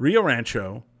Rio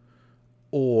Rancho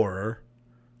or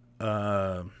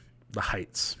the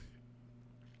Heights.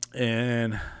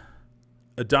 And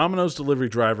a Domino's delivery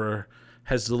driver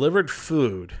has delivered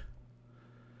food.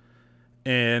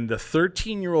 And the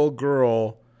 13-year-old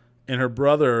girl and her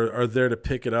brother are there to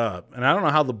pick it up. And I don't know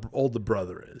how old the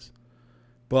brother is.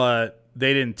 But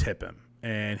they didn't tip him,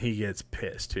 and he gets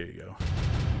pissed. Here you go.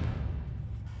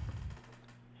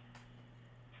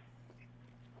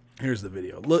 Here's the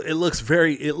video. Look, it looks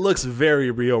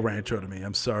very Rio Rancho to me.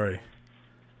 I'm sorry.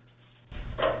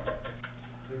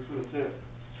 Thanks for the tip.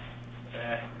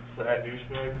 That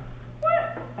douchebag. What?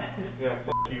 Yeah, f***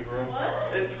 you, bro.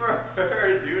 What? It's for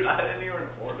her, dude. I didn't even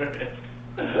order it.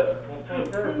 Well,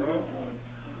 fuck her, bro.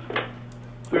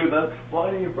 Dude, that's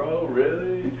funny, bro.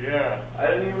 Really? Yeah. I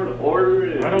didn't even order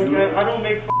it. I don't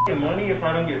make f***ing money if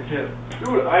I don't get tipped.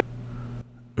 Dude, I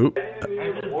Oop. didn't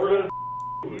even order.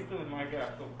 He's still in my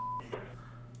gas, so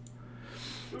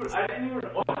Dude, I didn't even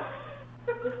order.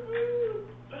 oh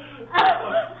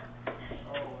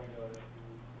my god.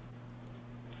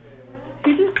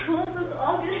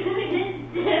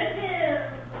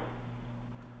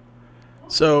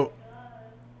 So,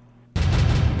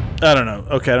 I don't know.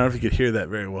 Okay, I don't know if you could hear that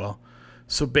very well.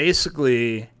 So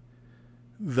basically,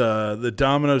 the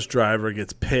Domino's driver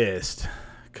gets pissed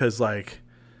because, like,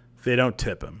 they don't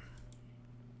tip him.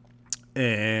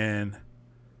 And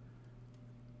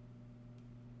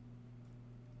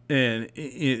let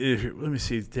me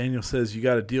see. Daniel says you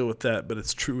got to deal with that, but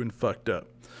it's true and fucked up.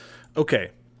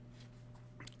 Okay.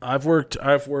 I've worked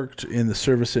in the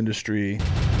service industry.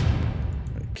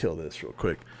 Let me kill this real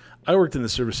quick. I worked in the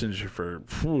service industry for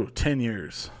 10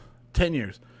 years. 10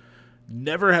 years.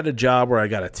 Never had a job where I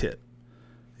got a tip.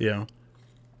 You know?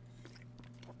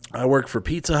 I worked for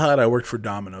Pizza Hut. I worked for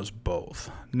Domino's,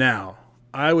 both. Now,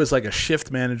 I was like a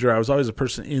shift manager. I was always a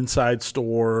person inside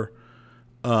store.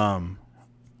 And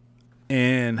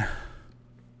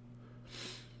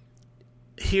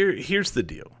here's the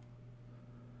deal.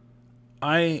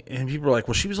 And people are like,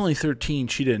 well, she was only 13.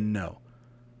 She didn't know.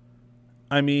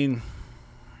 I mean,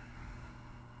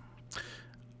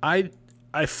 I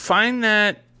find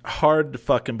that hard to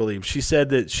fucking believe. She said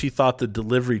that she thought the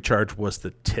delivery charge was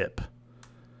the tip.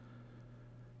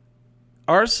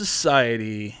 Our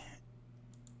society,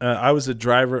 I was a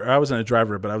driver. I wasn't a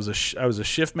driver, but I was a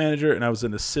shift manager, and I was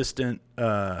an assistant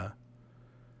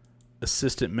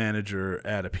manager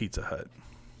at a Pizza Hut,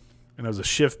 and I was a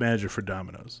shift manager for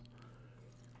Domino's.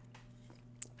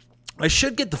 I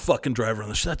should get the fucking driver on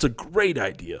the show. That's a great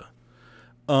idea.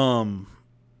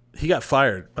 He got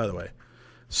fired, by the way.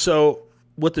 So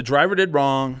what the driver did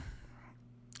wrong,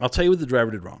 I'll tell you what the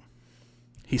driver did wrong.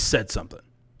 He said something.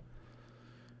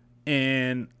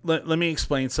 And let me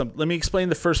explain something. Let me explain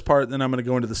the first part, then I'm going to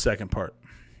go into the second part.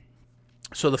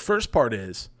 So the first part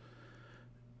is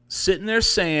sitting there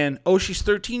saying, oh, she's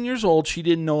 13 years old. She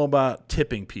didn't know about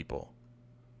tipping people.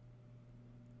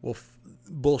 Well,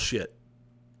 bullshit.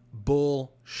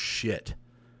 Bullshit.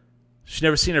 She's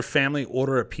never seen her family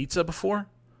order a pizza before.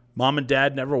 Mom and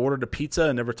dad never ordered a pizza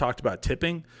and never talked about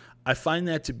tipping. I find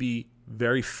that to be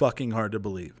very fucking hard to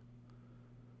believe.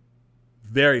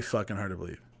 Very fucking hard to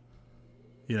believe.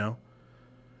 You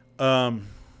know?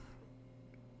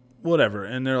 Whatever.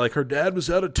 And they're like, her dad was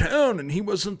out of town and he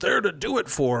wasn't there to do it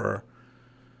for her.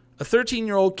 A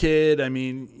 13-year-old kid, I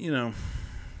mean, you know,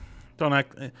 don't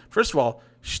act. First of all,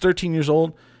 she's 13 years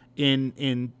old.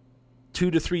 In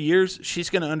 2 to 3 years, she's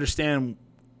going to understand.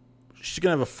 She's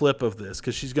going to have a flip of this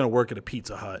because she's going to work at a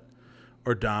Pizza Hut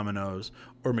or Domino's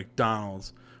or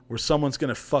McDonald's where someone's going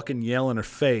to fucking yell in her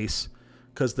face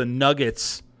because the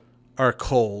nuggets are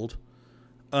cold.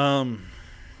 That's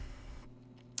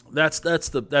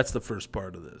the first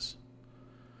part of this.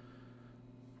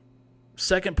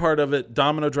 Second part of it,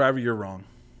 Domino driver, you're wrong.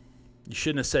 You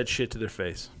shouldn't have said shit to their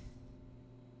face.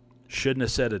 Shouldn't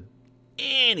have said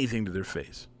anything to their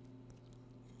face.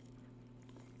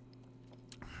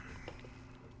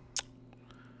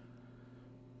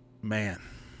 Man.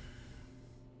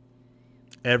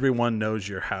 Everyone knows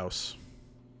your house.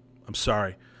 I'm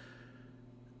sorry.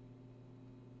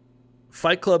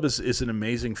 Fight Club is an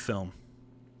amazing film.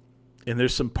 And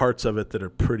there's some parts of it that are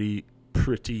pretty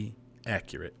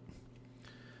accurate.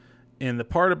 And the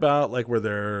part about like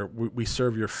where we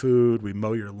serve your food, we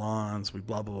mow your lawns, we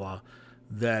blah, blah, blah,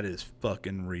 that is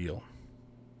fucking real.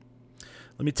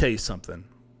 Let me tell you something.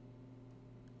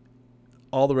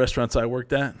 All the restaurants I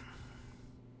worked at,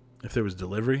 if there was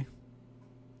delivery,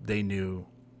 they knew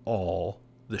all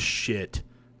the shit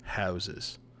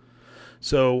houses.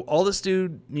 So all this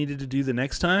dude needed to do the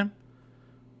next time,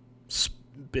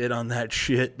 spit on that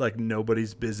shit like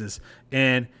nobody's business.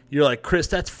 And you're like, Chris,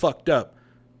 that's fucked up.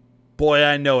 Boy,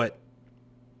 I know it.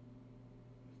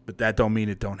 But that don't mean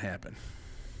it don't happen.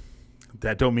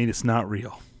 That don't mean it's not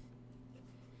real.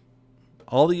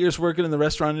 All the years working in the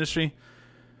restaurant industry,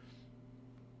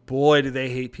 boy, do they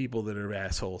hate people that are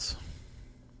assholes.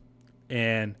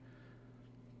 And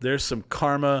there's some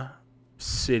karma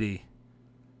city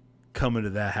coming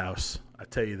to that house. I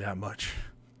tell you that much.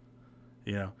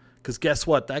 You know, because guess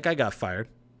what? That guy got fired.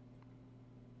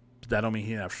 But that don't mean he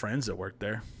didn't have friends that worked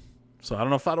there. So I don't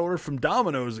know if I'd order from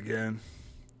Domino's again.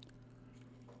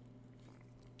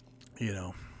 You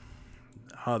know,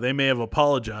 they may have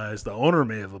apologized. The owner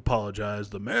may have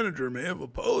apologized. The manager may have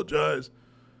apologized.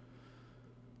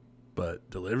 But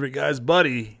delivery guy's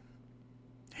buddy,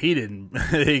 he didn't.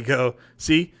 There you go.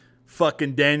 See?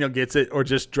 Fucking Daniel gets it. Or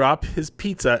just drop his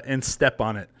pizza and step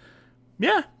on it.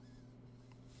 Yeah.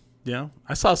 You know,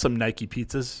 I saw some Nike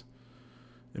pizzas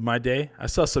in my day. I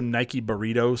saw some Nike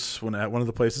burritos at one of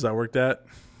the places I worked at.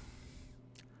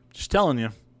 Just telling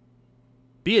you.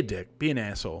 Be a dick. Be an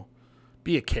asshole.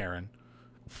 Be a Karen.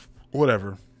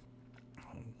 Whatever.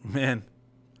 Man.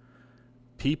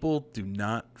 People do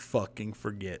not fucking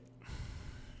forget.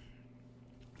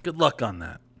 Good luck on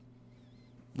that.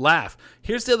 Laugh.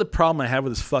 Here's the other problem I have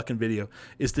with this fucking video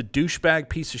is the douchebag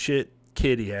piece of shit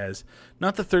kid he has.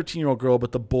 Not the 13-year-old girl,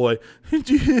 but the boy.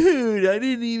 Dude, I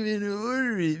didn't even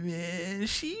order it, man.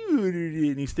 She ordered it.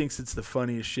 And he thinks it's the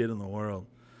funniest shit in the world.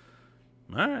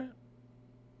 All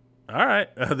right.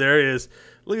 There he is.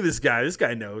 Look at this guy. This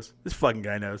guy knows. This fucking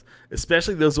guy knows.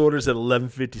 Especially those orders at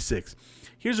 11:56.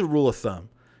 Here's a rule of thumb.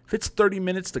 If it's 30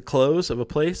 minutes to close of a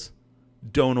place,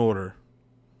 don't order.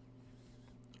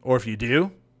 Or if you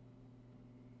do,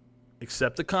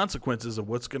 accept the consequences of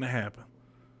what's going to happen.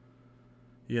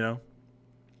 You know?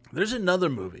 There's another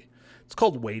movie. It's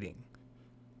called Waiting.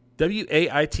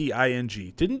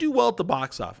 Waiting. Didn't do well at the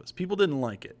box office. People didn't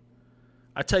like it.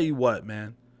 I tell you what,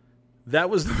 man. That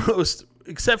was the most,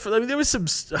 except for, I mean, there was some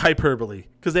hyperbole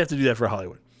because they have to do that for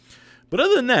Hollywood. But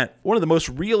other than that, one of the most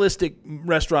realistic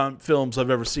restaurant films I've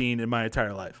ever seen in my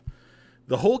entire life.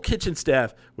 The whole kitchen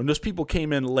staff, when those people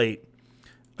came in late,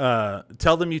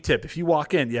 tell them you tip. If you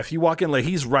walk in late,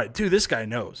 he's right. Dude, this guy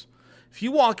knows. If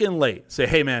you walk in late, say,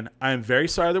 hey, man, I'm very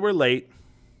sorry that we're late,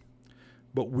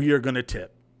 but we are going to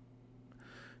tip.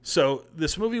 So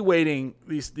this movie Waiting,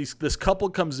 this couple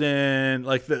comes in,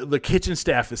 like the kitchen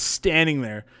staff is standing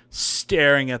there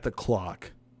staring at the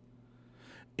clock.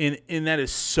 And that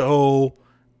is so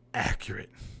accurate.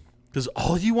 Because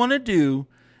all you want to do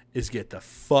is get the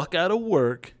fuck out of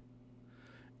work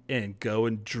and go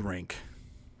and drink.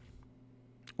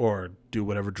 Or do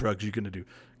whatever drugs you're going to do.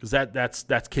 Because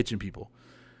that's kitchen people.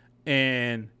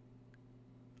 And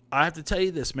I have to tell you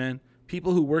this, man.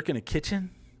 People who work in a kitchen,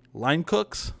 line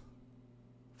cooks,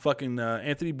 fucking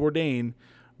Anthony Bourdain,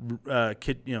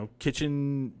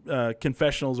 kitchen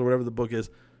confessionals or whatever the book is,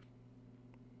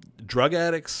 drug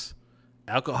addicts,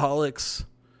 alcoholics,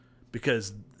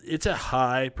 because it's a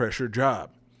high-pressure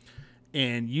job.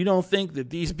 And you don't think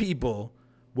that these people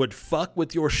would fuck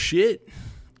with your shit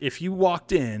if you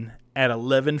walked in at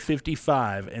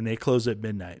 11:55 and they close at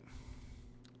midnight.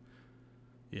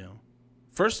 You know,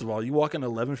 first of all, you walk in at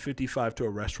 11:55 to a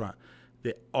restaurant,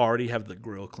 they already have the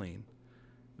grill clean.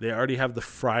 They already have the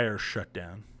fryer shut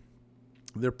down.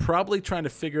 They're probably trying to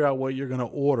figure out what you're going to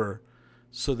order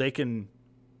so they can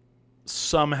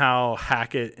somehow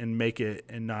hack it and make it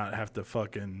and not have to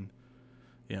fucking,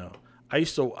 you know.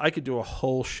 I could do a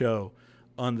whole show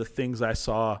on the things I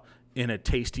saw in a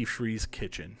Tasty Freeze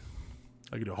kitchen.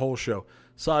 I could do a whole show.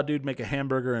 Saw a dude make a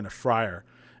hamburger in a fryer.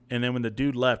 And then when the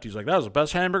dude left, he's like, that was the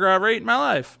best hamburger I've ever eaten in my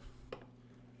life.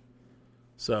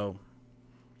 So,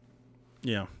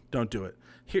 you know, don't do it.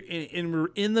 Here we're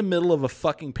in the middle of a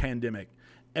fucking pandemic.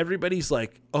 Everybody's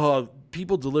like, oh,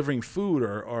 people delivering food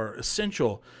are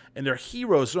essential. And they're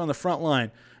heroes. They're on the front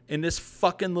line. And this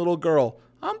fucking little girl,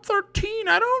 I'm 13.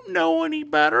 I don't know any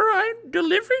better. I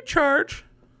delivery charge.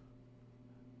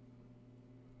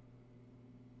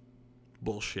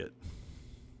 Bullshit.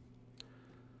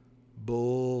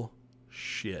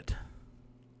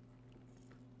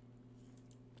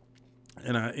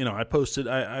 And I posted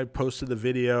the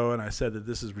video and I said that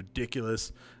this is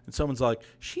ridiculous. And someone's like,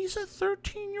 she's a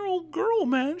 13-year-old girl,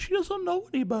 man. She doesn't know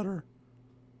any better.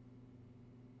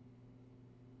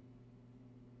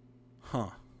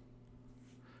 Huh.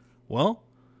 Well,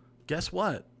 guess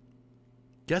what?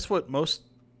 Guess what most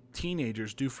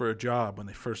teenagers do for a job when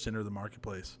they first enter the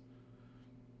marketplace?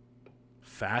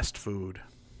 Fast food.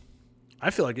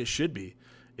 I feel like it should be.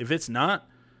 If it's not,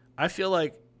 I feel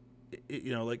like,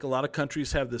 you know, like a lot of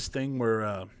countries have this thing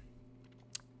where,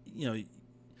 you know, a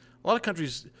lot of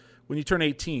countries, when you turn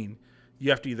 18, you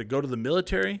have to either go to the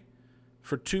military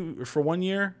for 1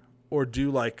 year or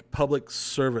do like public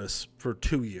service for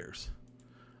 2 years.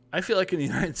 I feel like in the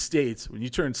United States, when you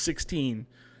turn 16,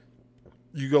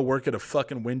 you go work at a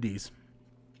fucking Wendy's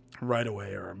right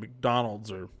away or a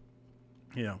McDonald's or,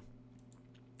 you know.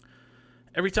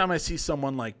 Every time I see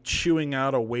someone like chewing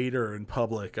out a waiter in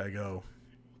public, I go,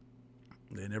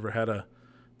 they never had a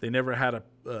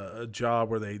job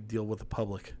where they deal with the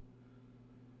public.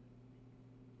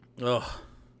 Ugh,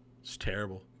 it's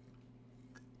terrible.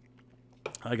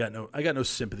 I got no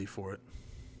sympathy for it.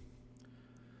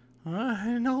 I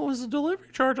didn't know it was a delivery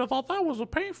charge. I thought that was a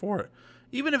pay for it.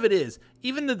 Even if it is,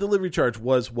 even the delivery charge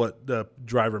was what the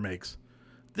driver makes.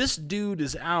 This dude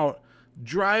is out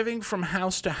driving from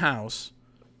house to house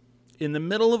in the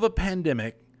middle of a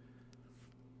pandemic,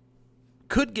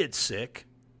 could get sick,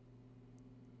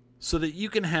 so that you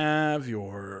can have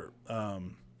your,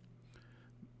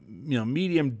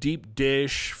 medium deep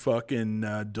dish fucking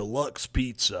deluxe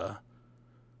pizza,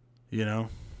 you know,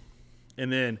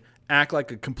 and then act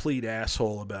like a complete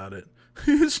asshole about it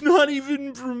It's not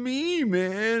even for me,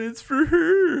 man. It's for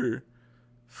her.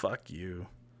 Fuck you.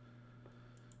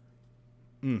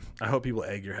 I hope people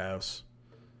egg your house.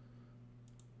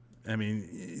 I mean,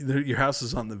 your house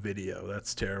is on the video.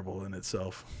 That's terrible in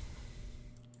itself.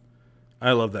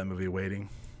 I love that movie, Waiting.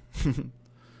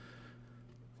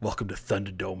 Welcome to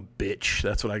Thunderdome, bitch.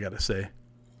 That's what I got to say.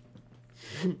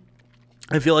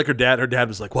 I feel like her dad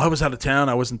was like, well, I was out of town.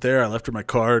 I wasn't there. I left her my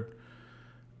card.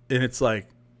 And it's like,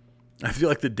 I feel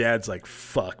like the dad's like,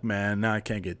 fuck, man. Now I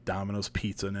can't get Domino's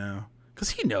pizza now.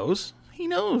 Because he knows. He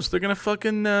knows. They're going to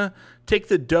fucking take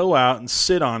the dough out and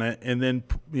sit on it and then,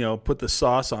 put the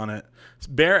sauce on it.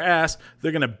 Bare ass.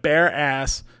 They're going to bare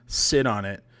ass sit on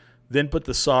it. Then put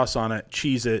the sauce on it,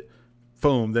 cheese it,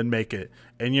 boom, then make it.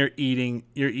 And you're eating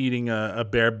a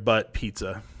bare butt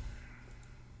pizza.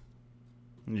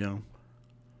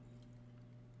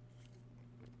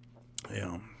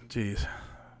 Jeez.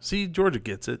 See, Georgia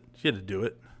gets it. She had to do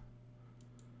it.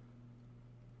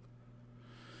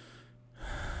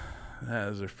 That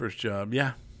was her first job.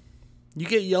 Yeah. You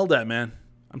get yelled at, man.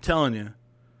 I'm telling you.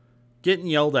 Getting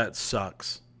yelled at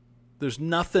sucks. There's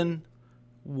nothing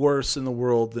worse in the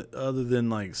world other than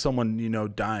like someone,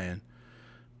 dying.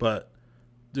 But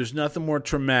there's nothing more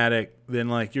traumatic than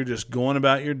like you're just going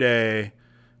about your day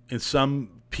and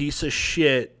some piece of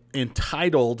shit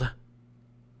entitled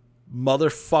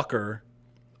motherfucker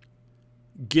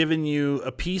giving you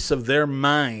a piece of their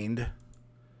mind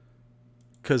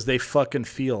because they fucking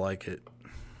feel like it.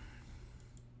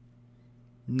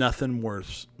 Nothing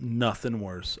worse. Nothing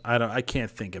worse. I can't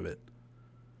think of it.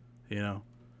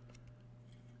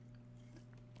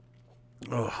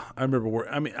 Oh, I remember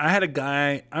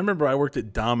I worked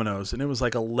at Domino's and it was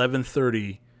like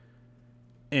 11:30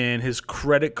 and his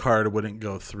credit card wouldn't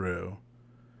go through.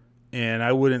 And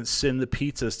I wouldn't send the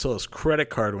pizzas till his credit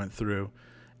card went through.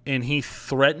 And he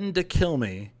threatened to kill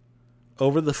me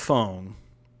over the phone.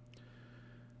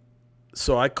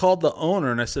 So I called the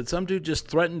owner and I said, some dude just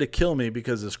threatened to kill me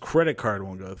because his credit card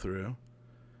won't go through.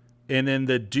 And then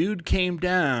the dude came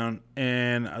down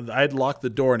and I'd locked the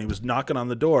door and he was knocking on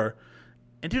the door.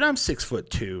 And dude, I'm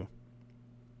 6'2".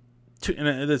 And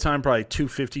at the time, probably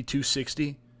 250,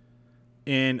 260.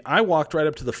 And I walked right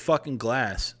up to the fucking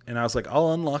glass and I was like,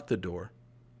 I'll unlock the door.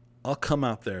 I'll come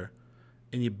out there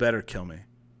and you better kill me.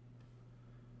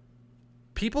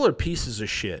 People are pieces of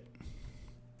shit.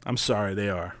 I'm sorry, they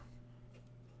are.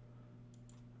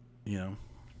 You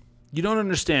don't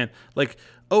understand. Like,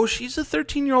 oh, she's a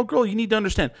 13-year-old girl. You need to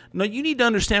understand. No, you need to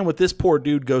understand what this poor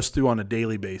dude goes through on a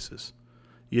daily basis.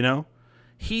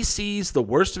 He sees the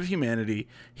worst of humanity.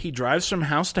 He drives from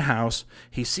house to house.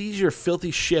 He sees your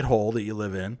filthy shithole that you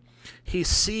live in. He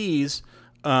sees,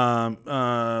 what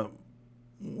do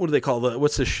they call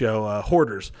what's this show?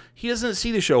 Hoarders. He doesn't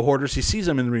see the show Hoarders. He sees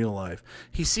them in real life.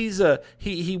 He sees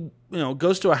he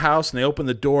goes to a house and they open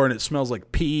the door and it smells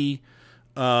like pee.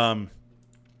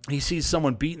 He sees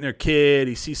someone beating their kid.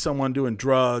 He sees someone doing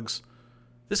drugs.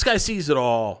 This guy sees it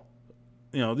all.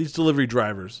 These delivery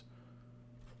drivers.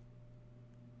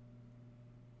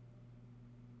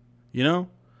 And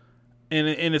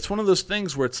it's one of those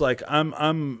things where it's like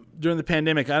I'm during the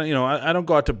pandemic. I don't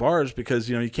go out to bars because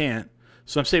you can't.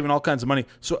 So I'm saving all kinds of money.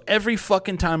 So every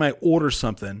fucking time I order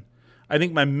something, I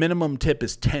think my minimum tip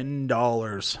is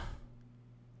 $10.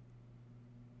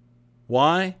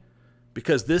 Why?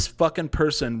 Because this fucking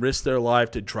person risked their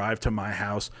life to drive to my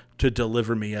house to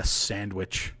deliver me a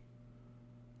sandwich.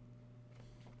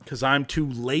 Because I'm too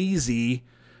lazy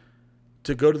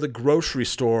to go to the grocery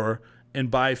store and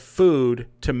buy food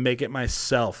to make it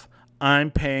myself.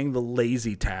 I'm paying the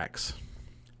lazy tax.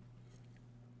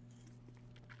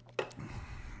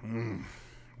 I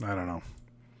don't know.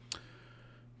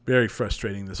 Very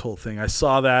frustrating, this whole thing. I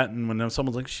saw that, and when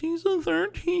someone's like, she's a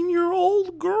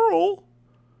 13-year-old girl.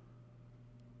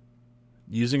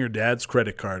 Using her dad's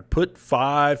credit card. Put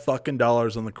 $5 fucking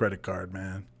on the credit card,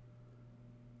 man.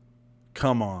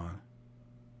 Come on.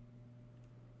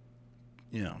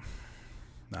 I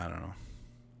don't know.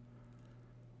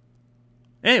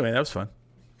 Anyway, that was fun.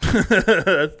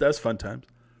 That's fun times.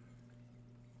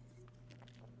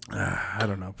 I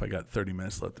don't know if I got 30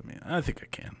 minutes left in me. I think I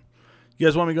can. You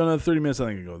guys want me to go another 30 minutes? I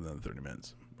think I can go another 30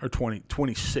 minutes. Or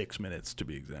 26 minutes to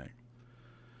be exact.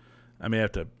 I may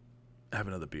have to have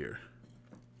another beer.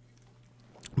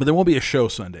 But there won't be a show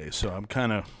Sunday, so I'm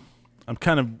kind of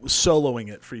soloing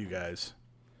it for you guys.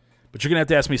 But you're going to have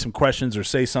to ask me some questions or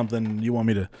say something you want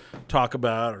me to talk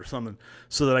about or something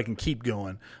so that I can keep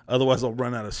going. Otherwise, I'll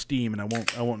run out of steam and I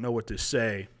won't know what to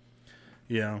say.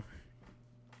 I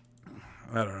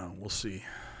don't know. We'll see.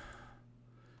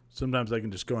 Sometimes I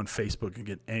can just go on Facebook and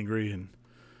get angry and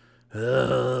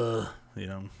You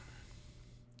know.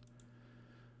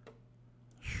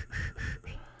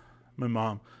 My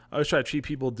mom. I always try to treat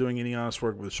people doing any honest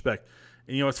work with respect.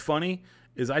 And you know what's funny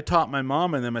is I taught my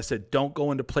mom and them, I said, don't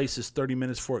go into places 30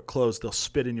 minutes before it closed. They'll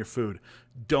spit in your food.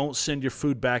 Don't send your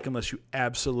food back unless you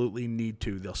absolutely need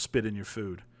to. They'll spit in your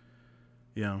food.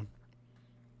 You know.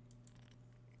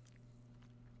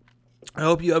 I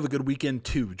hope you have a good weekend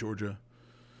too, Georgia.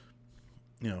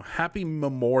 You know, happy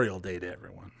Memorial Day to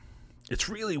everyone. It's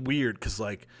really weird because,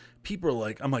 like, people are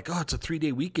like, I'm like, oh, it's a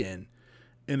 3-day weekend.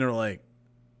 And they're like,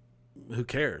 who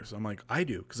cares? I'm like, I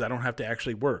do, because I don't have to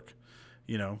actually work.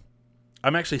 You know,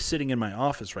 I'm actually sitting in my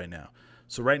office right now.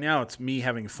 So right now it's me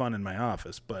having fun in my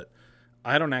office, but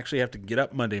I don't actually have to get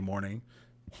up Monday morning,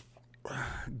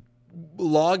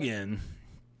 log in,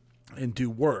 and do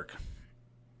work.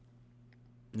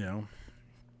 You know,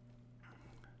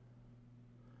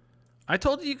 I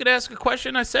told you could ask a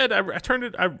question. I said, I turned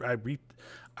it,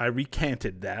 I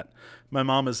recanted that. My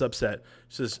mom is upset.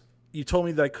 She says, you told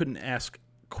me that I couldn't ask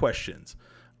questions.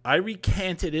 I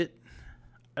recanted it.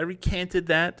 I recanted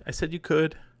that. I said you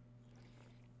could.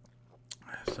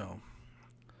 So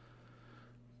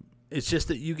it's just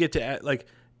that you get to, like,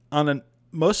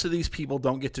 most of these people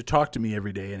don't get to talk to me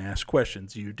every day and ask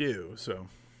questions. You do. So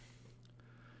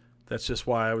that's just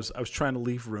why I was trying to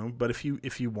leave room. But if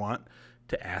you want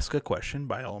to ask a question,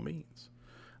 by all means.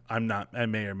 I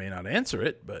may or may not answer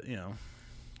it, but you know,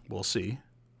 we'll see.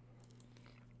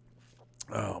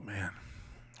 Oh man.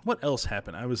 What else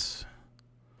happened? It's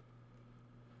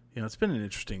been an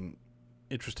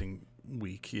interesting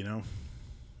week, you know.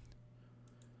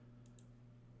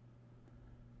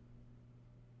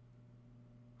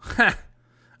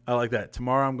 I like that.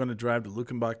 Tomorrow I'm going to drive to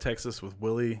Luckenbach, Texas with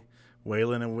Waylon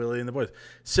and Willie and the boys.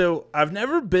 So I've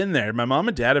never been there. My mom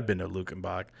and dad have been to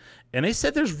Luckenbach, and they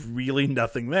said there's really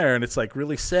nothing there, and it's like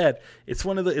really sad. It's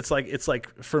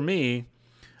like for me,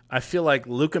 I feel like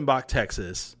Luckenbach,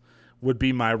 Texas would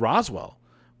be my Roswell,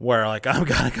 where like I'm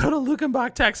gonna go to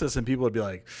Luckenbach, Texas, and people would be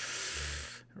like,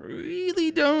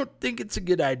 really don't think it's a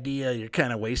good idea. You're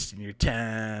kind of wasting your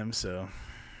time. So,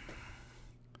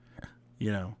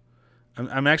 you know,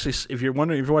 I'm actually, if you're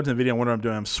watching the video and wondering what I'm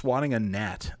doing, I'm swatting a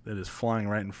gnat that is flying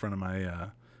right in front of my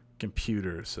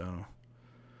computer. So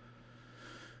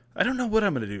I don't know what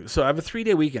I'm going to do. So I have a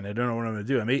 3-day weekend. I don't know what I'm going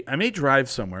to do. I may drive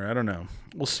somewhere. I don't know.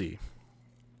 We'll see.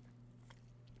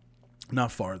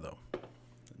 Not far, though.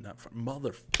 Not far.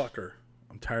 Motherfucker.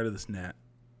 I'm tired of this gnat.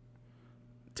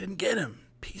 Didn't get him.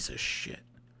 Piece of shit.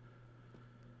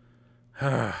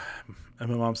 And my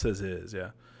mom says it is, yeah.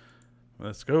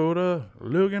 Let's go to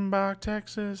Luckenbach,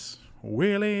 Texas.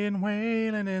 Willie and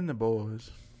Waylon and the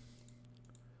boys.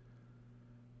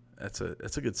 That's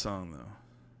a good song, though.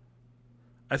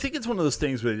 I think it's one of those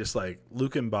things where just like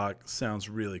Luckenbach sounds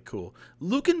really cool.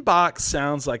 Luckenbach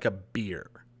sounds like a beer.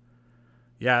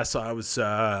 Yeah, so I was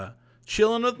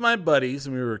chilling with my buddies,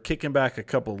 and we were kicking back a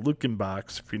couple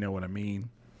Luckenbachs, if you know what I mean.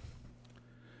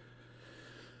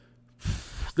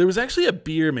 There was actually a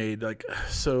beer made, like,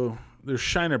 so there's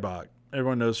Shinerbach.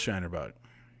 Everyone knows Shinerbach.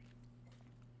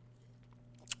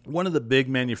 One of the big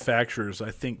manufacturers,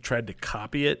 I think, tried to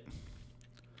copy it.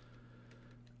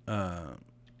 Let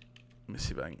me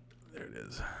see if I can. There it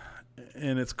is.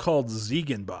 And it's called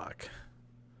Ziegenbach.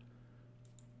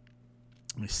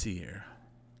 Let me see here.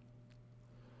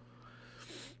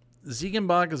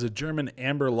 Ziegenbach is a German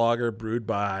amber lager brewed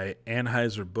by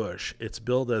Anheuser-Busch. It's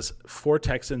billed as for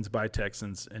Texans by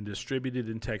Texans and distributed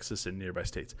in Texas and nearby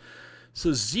states. So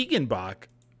Ziegenbach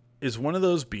is one of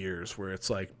those beers where it's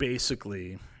like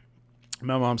basically,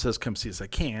 my mom says, come see us. I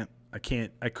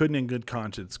couldn't in good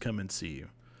conscience come and see you.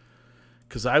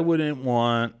 Because I wouldn't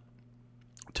want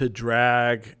to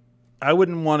I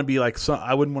wouldn't want to be like,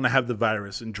 I wouldn't want to have the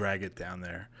virus and drag it down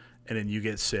there. And then you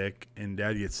get sick, and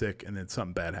dad gets sick, and then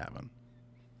something bad happened.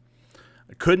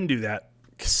 I couldn't do that.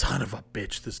 Son of a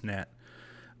bitch, this gnat.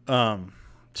 I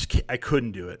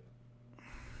couldn't do it.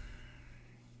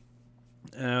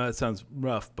 That sounds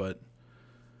rough, but,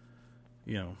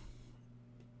 you know,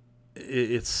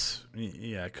 I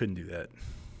couldn't do that.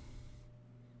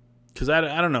 Because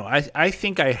I don't know. I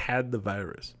think I had the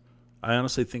virus. I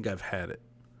honestly think I've had it.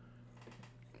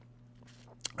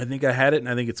 I think I had it, and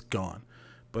I think it's gone.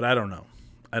 But I don't know.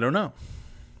 I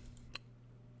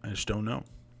just don't know.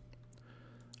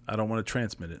 I don't want to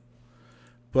transmit it.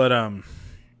 But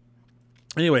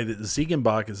anyway, the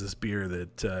Ziegenbach is this beer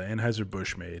that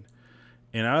Anheuser-Busch made.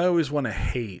 And I always want to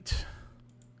hate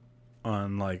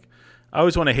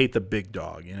the big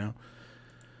dog, you know?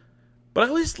 But I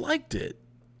always liked it.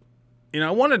 You know,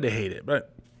 I wanted to hate it,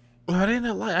 but I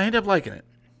ended up liking it.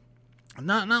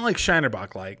 Not like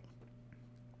Shinerbach like.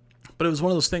 But it was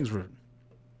one of those things where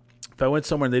if I went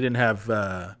somewhere and they didn't have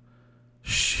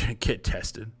get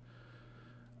tested,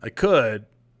 I could,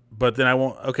 but then I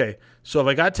won't. Okay, so if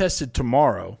I got tested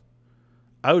tomorrow,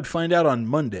 I would find out on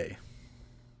Monday.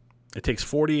 It takes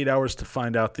 48 hours to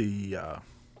find out the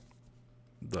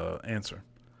answer.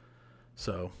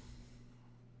 So,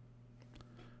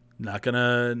 that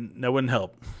wouldn't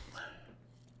help.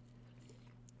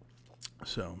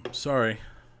 So, sorry.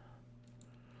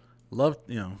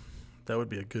 That would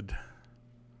be a good,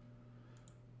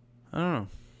 I don't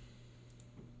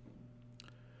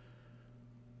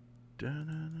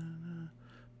know.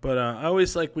 But I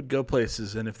always would go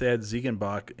places, and if they had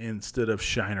Ziegenbach instead of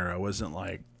Shiner, I wasn't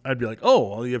I'd be like, oh,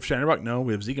 well, you have Shinerbach? No,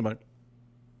 we have Ziegenbach.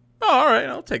 Oh, all right,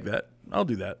 I'll take that. I'll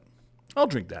do that. I'll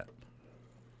drink that.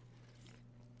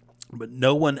 But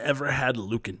no one ever had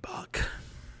Luckenbach.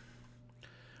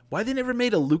 Why they never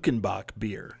made a Luckenbach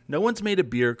beer? No one's made a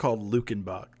beer called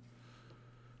Luckenbach.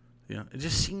 Yeah, it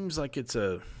just seems like it's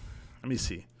a... Let me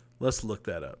see. Let's look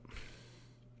that up.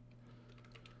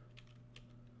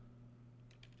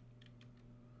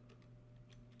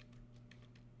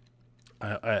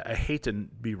 I hate to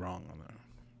be wrong on that.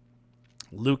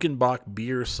 Luckenbach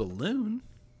Beer Saloon?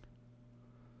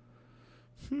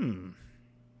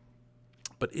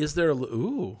 But is there a...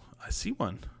 Ooh, I see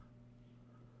one.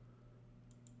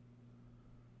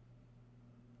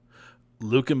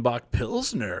 Luckenbach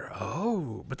Pilsner.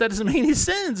 Oh, but that doesn't make any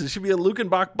sense. It should be a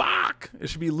Luckenbach Bach.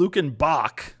 It should be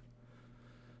Luckenbach.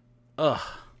 Ugh.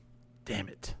 Damn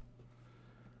it.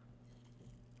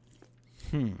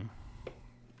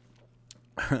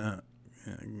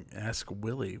 Ask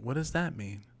Willie. What does that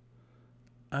mean?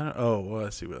 I don't. Oh, well,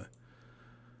 I see Willie.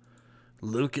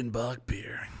 Luckenbach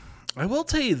beer. I will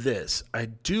tell you this. I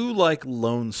do like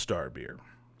Lone Star beer.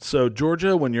 So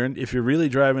Georgia, if you're really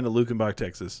driving to Luckenbach,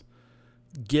 Texas,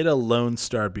 get a Lone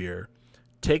Star beer.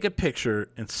 Take a picture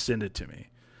and send it to me.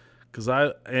 Cause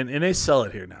and they sell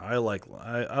it here now. I like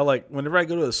whenever I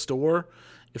go to a store,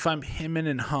 if I'm hemming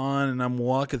and hawing and I'm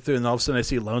walking through and all of a sudden I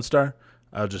see Lone Star,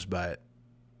 I'll just buy it.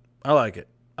 I like it.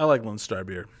 I like Lone Star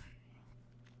beer.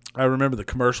 I remember the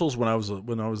commercials when I was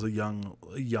a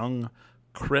young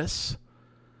Chris.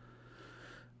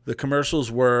 The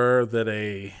commercials were that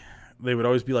they would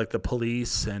always be like the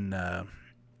police, and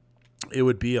it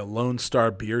would be a Lone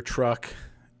Star beer truck,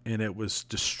 and it was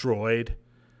destroyed,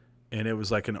 and it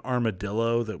was like an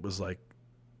armadillo that was like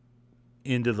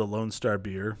into the Lone Star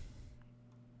beer.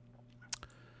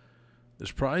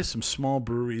 There's probably some small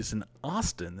breweries in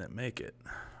Austin that make it.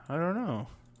 I don't know.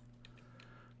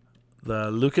 The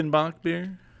Luckenbach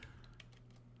beer.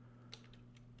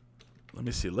 Let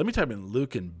me see. Let me type in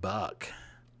Luckenbach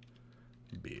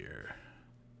beer.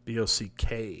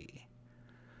 B-O-C-K.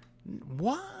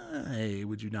 Why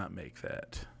would you not make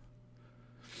that?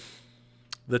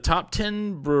 The top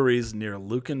 10 breweries near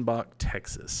Luckenbach,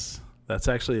 Texas. That's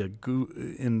actually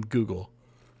in Google.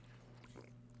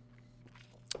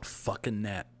 Fucking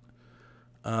net.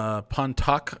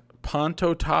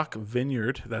 Pontotoc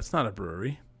Vineyard. That's not a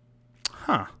brewery.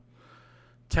 Huh.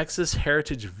 Texas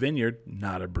Heritage Vineyard.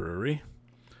 Not a brewery.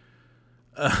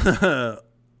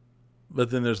 But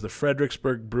then there's the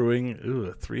Fredericksburg Brewing. Ooh,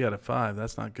 a 3 out of 5.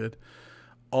 That's not good.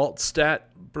 Altstadt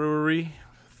Brewery.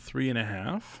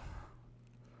 3.5.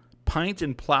 Pint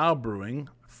and Plow Brewing.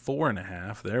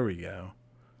 4.5. There we go.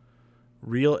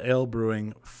 Real Ale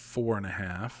Brewing.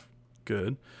 4.5.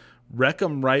 Good.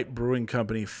 Reckham Wright Brewing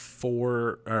Company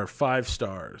 5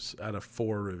 stars out of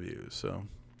 4 reviews. So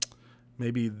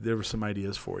maybe there were some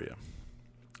ideas for you.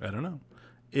 I don't know.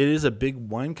 It is a big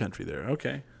wine country there.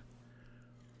 Okay.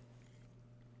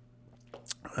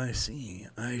 I see.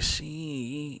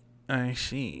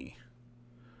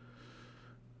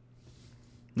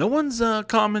 No one's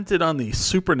commented on the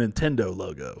Super Nintendo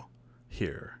logo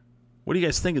here. What do you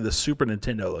guys think of the Super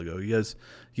Nintendo logo? You guys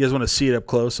want to see it up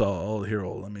close?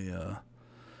 Let me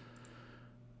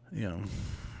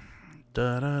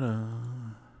da-da-da.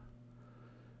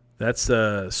 That's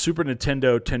the Super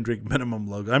Nintendo 10 drink minimum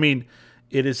logo. I mean,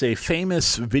 it is a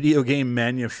famous video game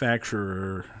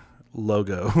manufacturer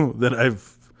logo that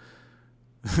I've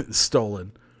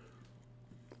stolen,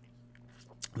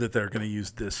 that they're going to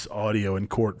use this audio in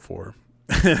court for.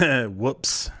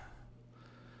 Whoops.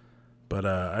 But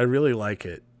I really like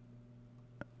it.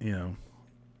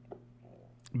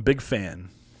 Big fan.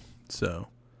 So,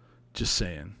 just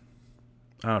saying.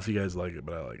 I don't know if you guys like it,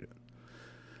 but I like it.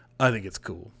 I think it's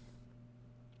cool.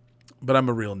 But I'm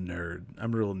a real nerd.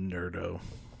 I'm a real nerdo.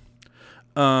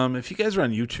 If you guys are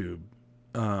on YouTube,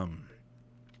 I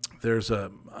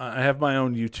have my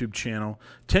own YouTube channel.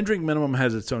 10 Drink Minimum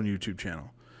has its own YouTube channel.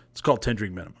 It's called 10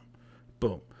 Drink Minimum.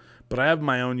 Boom. But I have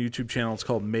my own YouTube channel. It's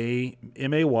called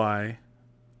MAYDOW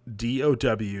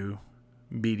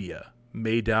Media.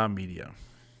 Maydow Media.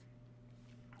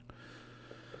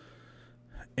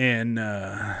 And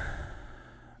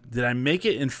did I make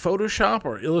it in Photoshop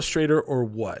or Illustrator or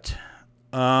what?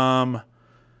 I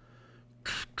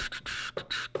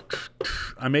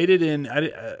made it in...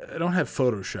 I don't have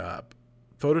Photoshop.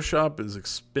 Photoshop is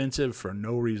expensive for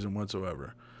no reason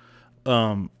whatsoever.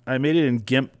 I made it in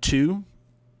GIMP 2,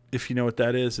 if you know what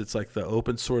that is. It's like the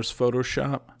open source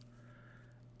Photoshop.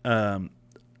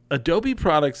 Adobe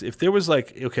products, if there was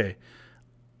like, okay,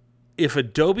 if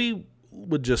Adobe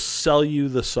would just sell you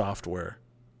the software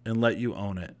and let you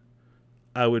own it,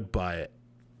 I would buy it.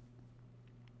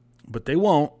 But they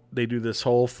won't. They do this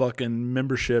whole fucking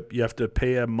membership. You have to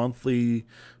pay a monthly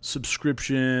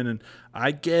subscription, and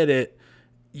I get it.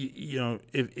 You know,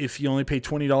 if you only pay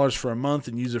 $20 for a month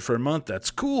and use it for a month,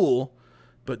 that's cool.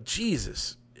 But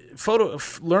Jesus,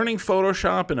 learning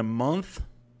Photoshop in a month,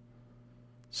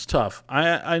 it's tough.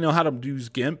 I know how to use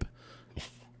GIMP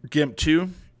 2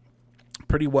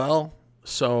 pretty well.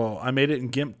 So I made it in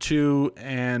GIMP 2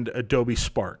 and Adobe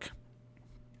Spark.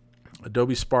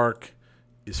 Adobe Spark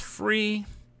is free.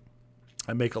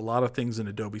 I make a lot of things in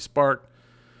Adobe Spark.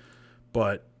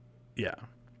 But yeah.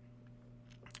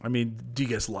 I mean, do you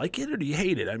guys like it or do you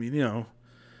hate it? I mean, you know,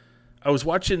 I was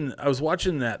watching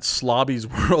that Slobby's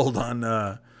World on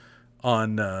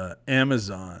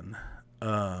Amazon.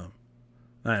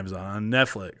 Not Amazon, on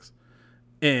Netflix.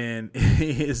 And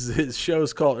his show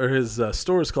is called, or his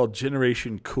store is called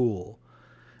Generation Cool.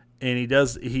 And he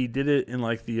did it in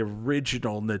like the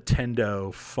original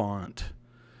Nintendo font.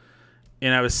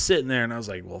 And I was sitting there and I was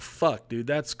like, well, fuck, dude,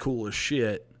 that's cool as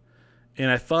shit. And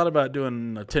I thought about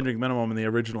doing a 10 drink minimum in the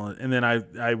original. And then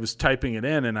I was typing it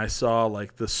in and I saw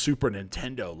like the Super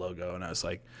Nintendo logo. And I was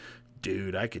like,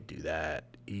 dude, I could do that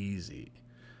easy.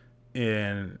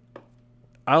 And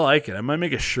I like it. I might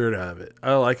make a shirt out of it.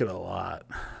 I like it a lot.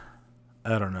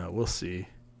 I don't know. We'll see.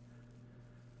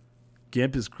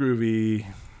 GIMP is groovy.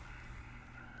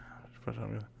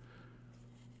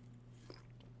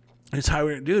 It's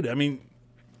high, dude. I mean,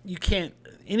 you can't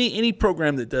any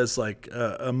program that does like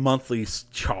a monthly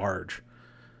charge.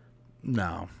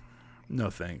 No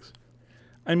thanks.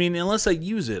 I mean, unless I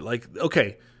use it. Like,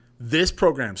 okay, this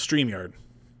program, StreamYard.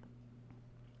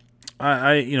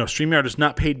 StreamYard has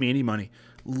not paid me any money.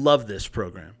 Love this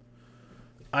program.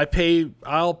 I pay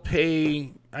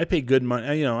good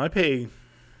money. You know, I pay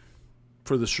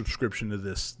for the subscription to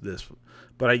this,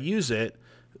 but I use it,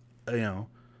 2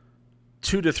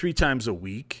 to 3 times a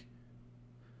week.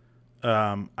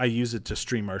 I use it to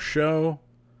stream our show.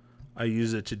 I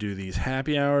use it to do these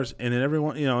happy hours, and then every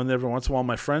once in a while,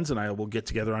 my friends and I will get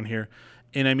together on here.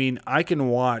 And I mean, I can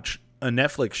watch a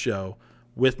Netflix show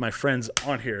with my friends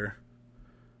on here.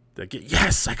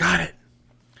 Yes, I got it.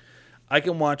 I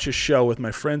can watch a show with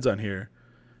my friends on here,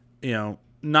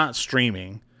 not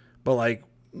streaming, but like,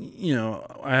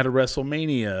 I had a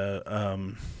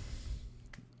WrestleMania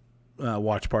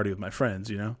watch party with my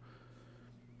friends,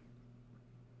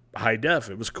 high def.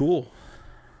 It was cool.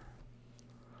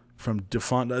 From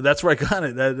DeFont. That's where I got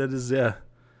it. That is, yeah.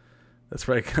 That's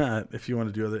where I got it. If you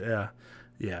want to do other,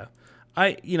 yeah.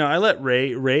 I let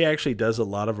Ray actually does a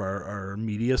lot of our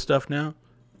media stuff now.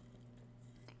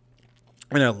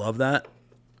 And I love that.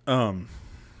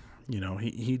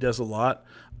 He does a lot.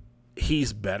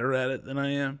 He's better at it than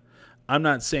I am. I'm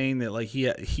not saying that like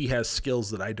he has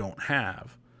skills that I don't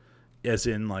have, as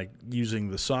in like using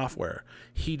the software.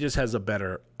 He just has a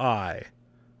better eye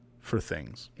for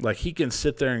things. Like he can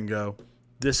sit there and go,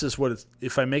 this is what it's,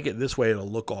 if I make it this way, it'll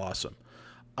look awesome.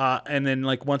 And then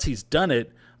like once he's done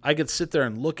it, I could sit there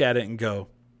and look at it and go,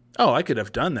 oh, I could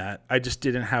have done that. I just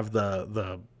didn't have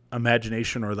the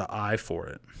imagination or the eye for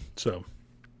it. So,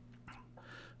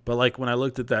 but like when I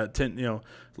looked at that,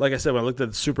 like I said, when I looked at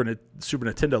the Super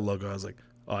Nintendo logo, I was like,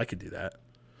 oh, I could do that.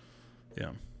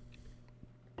 Yeah.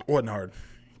 Wasn't hard.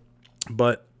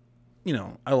 But,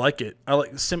 I like it. I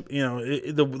like,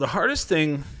 the hardest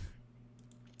thing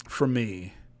for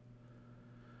me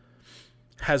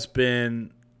has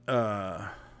been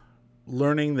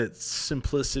learning that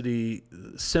simple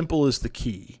is the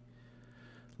key.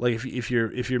 Like if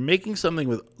you're making something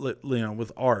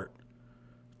with art,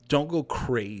 don't go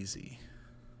crazy.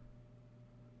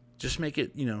 Just make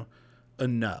it,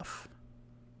 enough.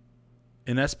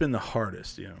 And that's been the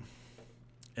hardest,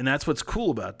 And that's what's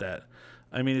cool about that.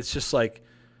 I mean, it's just like,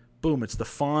 boom, it's the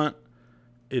font,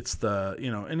 it's the,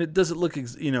 and it doesn't look,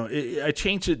 I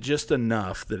changed it just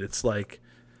enough that it's like,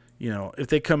 if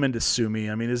they come in to sue me,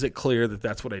 I mean, is it clear that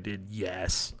that's what I did?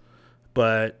 Yes.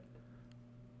 But,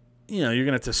 you're going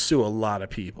to have to sue a lot of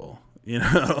people,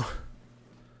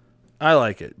 I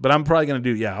like it, but I'm probably going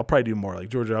to I'll probably do more. Like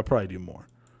Georgia, I'll probably do more.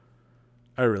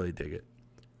 I really dig it.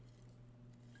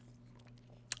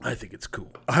 I think it's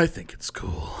cool.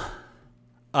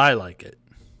 I like it.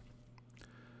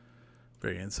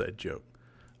 Very inside joke.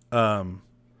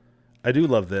 I do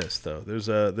love this though. There's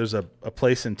a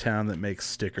place in town that makes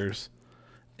stickers,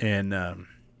 and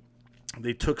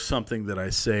they took something that I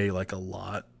say like a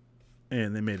lot,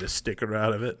 and they made a sticker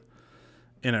out of it,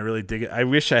 and I really dig it. I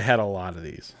wish I had a lot of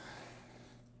these,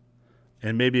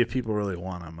 and maybe if people really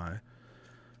want them,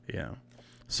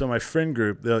 So my friend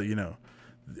group, they'll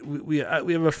we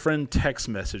have a friend text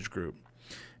message group,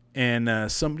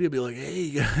 and somebody will be like, "Hey,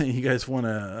 you guys want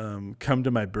to come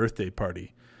to my birthday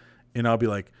party?" And I'll be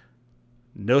like,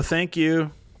 "No, thank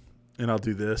you," and I'll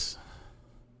do this.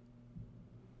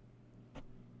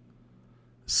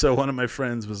 So one of my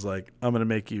friends was like, "I'm gonna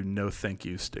make you no thank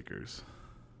you stickers."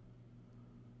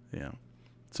 Yeah.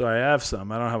 So I have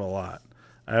some. I don't have a lot.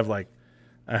 I have like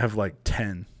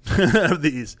 10 of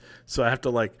these. So I have to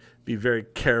like be very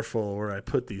careful where I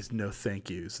put these no thank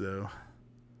yous though.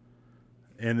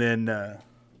 And then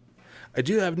I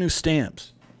do have new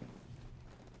stamps.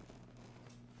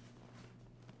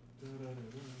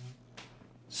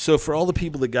 So for all the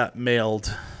people that got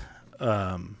mailed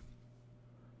 10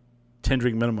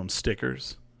 drink minimum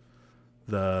stickers,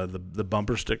 the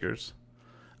bumper stickers,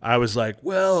 I was like,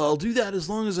 well, I'll do that as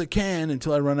long as I can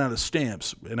until I run out of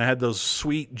stamps. And I had those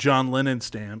sweet John Lennon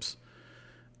stamps.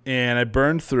 And I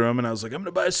burned through them, and I was like, I'm going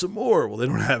to buy some more. Well, they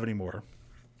don't have any more.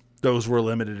 Those were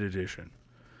limited edition.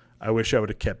 I wish I would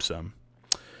have kept some.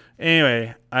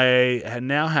 Anyway, I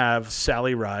now have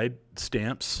Sally Ride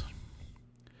stamps.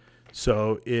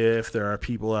 So if there are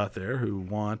people out there who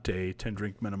want a 10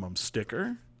 drink minimum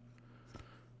sticker,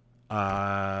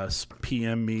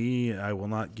 PM me. I will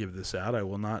not give this out. I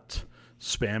will not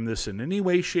spam this in any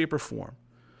way, shape, or form.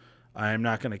 I am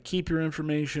not going to keep your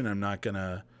information. I'm not going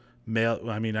to mail.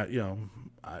 I mean, I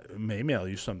may mail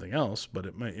you something else, but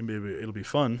it'll be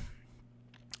fun.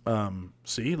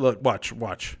 See, look,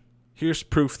 watch. Here's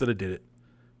proof that I did it.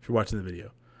 If you're watching the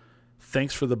video,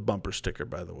 thanks for the bumper sticker,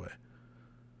 by the way.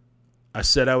 I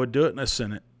said I would do it, and I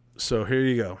sent it. So here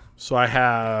you go. So I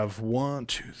have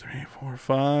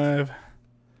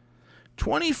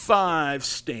 25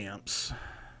 stamps.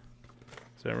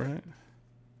 Is that right?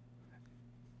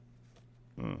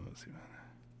 Oh, let's see.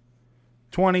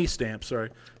 20 stamps, sorry.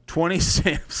 20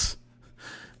 stamps.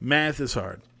 Math is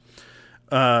hard.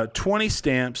 20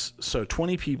 stamps. So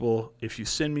 20 people. If you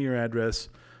send me your address,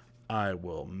 I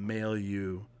will mail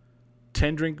you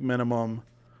 10 drink minimum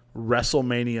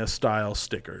WrestleMania style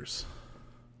stickers.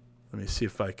 Let me see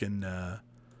if I can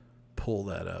pull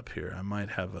that up here. I might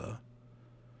have a...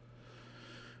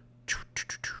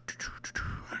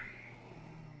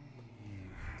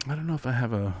 I don't know if I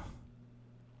have a...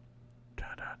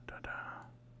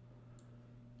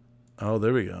 Oh,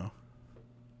 there we go.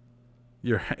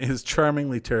 It's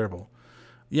charmingly terrible.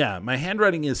 Yeah, my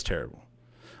handwriting is terrible.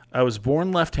 I was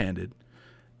born left-handed,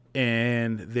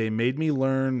 and they made me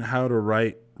learn how to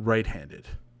write right-handed.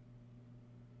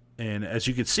 And as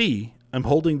you can see, I'm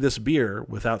holding this beer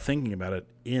without thinking about it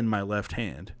in my left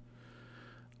hand.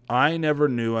 I never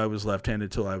knew I was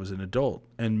left-handed till I was an adult.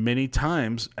 And many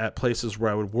times at places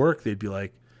where I would work, they'd be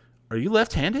like, "Are you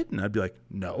left-handed?" And I'd be like,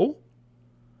 "No."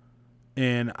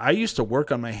 And I used to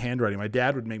work on my handwriting. My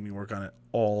dad would make me work on it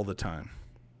all the time.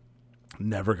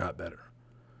 Never got better.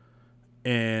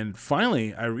 And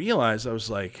finally, I realized, I was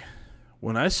like,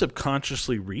 when I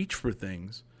subconsciously reach for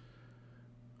things,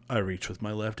 I reach with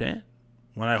my left hand.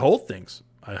 When I hold things,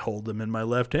 I hold them in my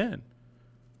left hand.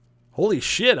 Holy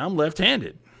shit, I'm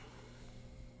left-handed.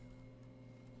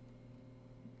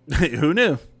 Who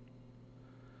knew?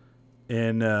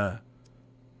 And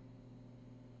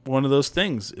one of those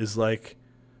things is like,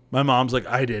 my mom's like,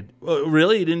 I did. Well,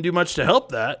 really? You didn't do much to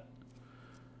help that.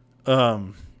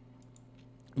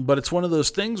 But it's one of those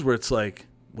things where it's like,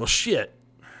 well, shit.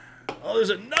 Oh, there's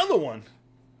another one.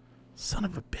 Son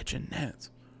of a bitch in nets.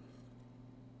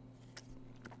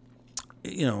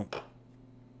 You know,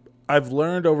 I've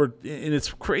learned over, and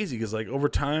it's crazy because like over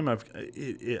time, I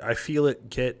feel it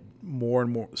get more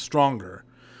and more stronger.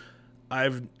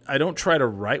 I don't try to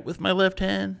write with my left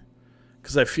hand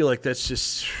because I feel like that's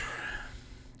just,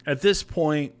 at this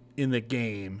point in the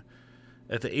game,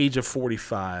 at the age of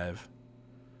 45,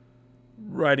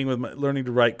 learning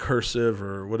to write cursive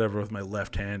or whatever with my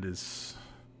left hand is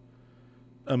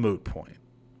a moot point.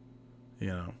 You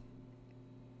know,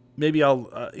 maybe I'll,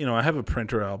 I have a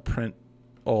printer. I'll print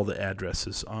all the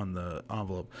addresses on the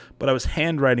envelope, but I was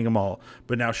handwriting them all.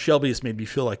 But now Shelby has made me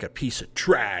feel like a piece of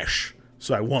trash,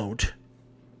 so I won't.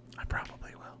 I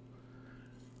probably will.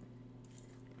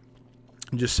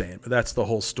 I'm just saying, but that's the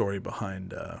whole story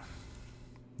behind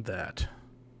that.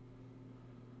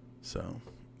 So,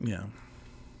 yeah.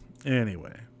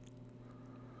 Anyway,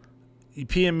 you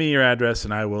PM me your address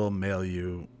and I will mail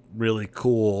you really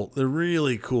cool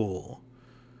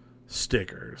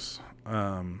stickers.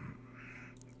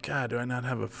 God, do I not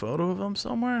have a photo of them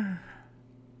somewhere?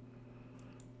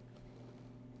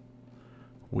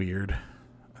 Weird.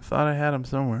 I thought I had them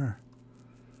somewhere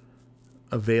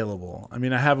available. I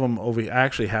mean, I have them over. I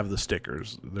actually have the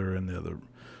stickers. They're in the other.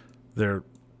 They're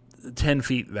 10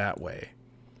 feet that way.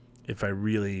 If I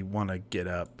really want to get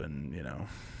up and,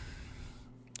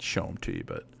 show them to you,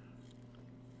 but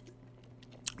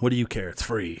what do you care? It's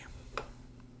free.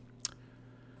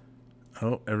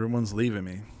 Oh, everyone's leaving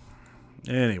me.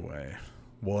 Anyway,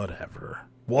 whatever.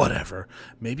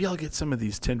 Maybe I'll get some of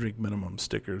these 10 drink minimum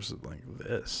stickers like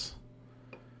this.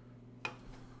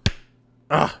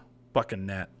 Fucking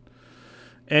net.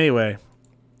 Anyway,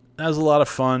 that was a lot of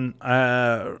fun.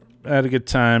 I had a good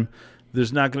time.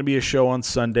 There's not going to be a show on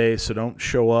Sunday, so don't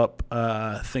show up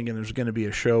thinking there's going to be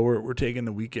a show. We're taking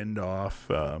the weekend off.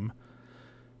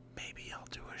 Maybe I'll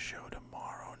do a show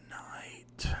tomorrow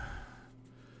night.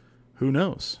 Who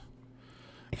knows?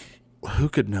 Who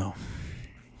could know?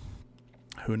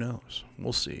 Who knows?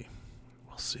 We'll see.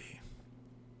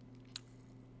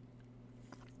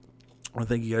 I want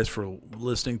to thank you guys for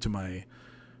listening to my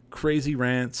crazy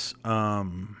rants.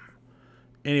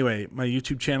 Anyway, my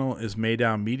YouTube channel is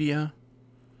Maydown Media.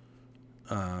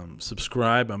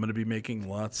 Subscribe. I'm going to be making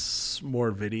lots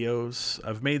more videos.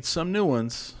 I've made some new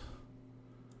ones,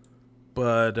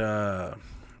 but I'm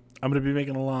going to be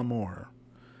making a lot more.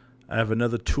 I have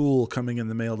another tool coming in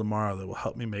the mail tomorrow that will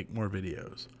help me make more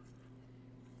videos.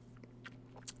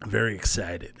 I'm very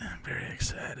excited.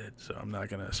 So I'm not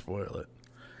going to spoil it.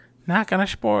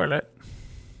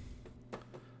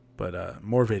 But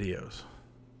more videos.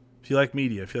 If you like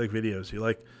media, if you like videos, if you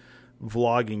like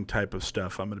vlogging type of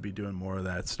stuff, I'm going to be doing more of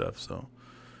that stuff. So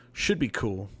should be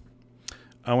cool.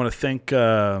 I want to thank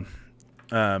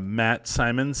Matt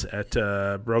Simons at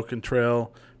Broken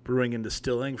Trail Brewing and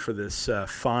Distilling for this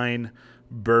fine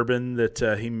bourbon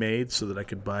that he made so that I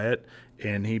could buy it.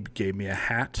 And he gave me a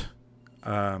hat.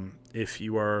 If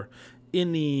you are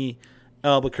in the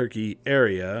Albuquerque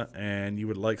area and you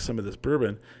would like some of this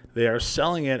bourbon, they are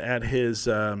selling it at his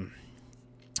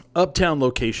Uptown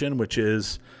location, which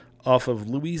is off of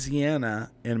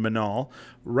Louisiana and Manal,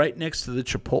 right next to the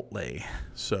Chipotle.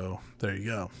 So there you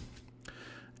go.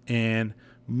 And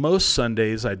most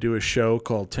Sundays I do a show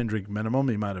called 10 Drink Minimum.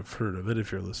 You might have heard of it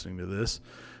if you're listening to this.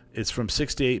 It's from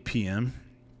 6 to 8 p.m.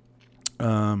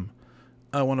 I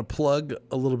want to plug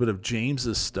a little bit of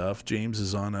James's stuff. James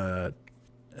is on a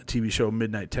TV show,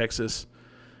 Midnight Texas.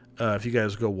 If you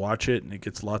guys go watch it and it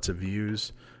gets lots of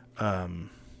views,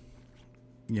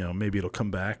 maybe it'll come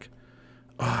back.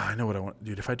 I know what I want.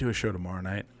 Dude, if I do a show tomorrow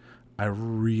night, I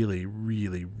really,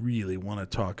 really, really want to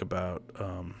talk about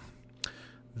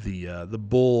the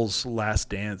Bulls' Last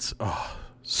Dance. Oh,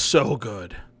 so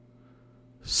good.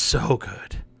 So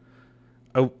good.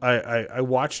 I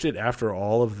watched it after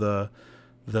all of the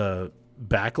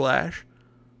backlash.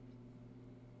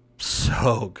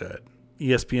 So good.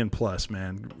 ESPN Plus,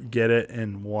 man. Get it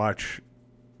and watch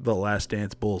the Last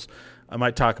Dance Bulls. I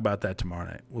might talk about that tomorrow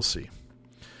night. We'll see.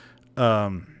 Yeah,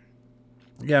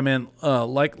 man.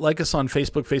 Like us on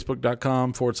Facebook,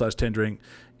 facebook.com/10drink,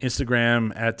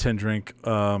 Instagram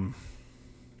 @10drink,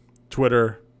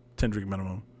 Twitter, 10drink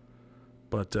minimum.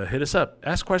 But hit us up.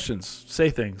 Ask questions. Say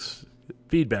things.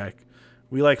 Feedback.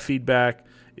 We like feedback.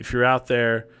 If you're out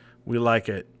there, we like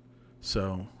it.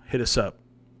 So hit us up.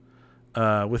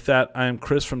 With that, I am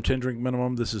Chris from 10 Drink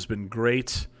Minimum. This has been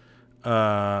great.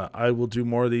 I will do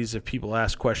more of these if people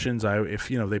ask questions. If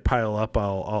they pile up,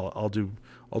 I'll do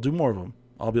more of them.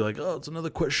 I'll be like, oh, it's another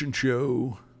question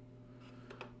show.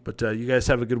 But you guys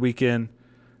have a good weekend.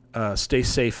 Stay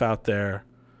safe out there.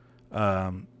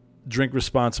 Drink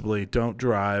responsibly. Don't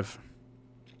drive.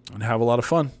 And have a lot of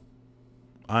fun.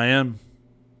 I am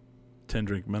 10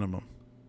 Drink Minimum.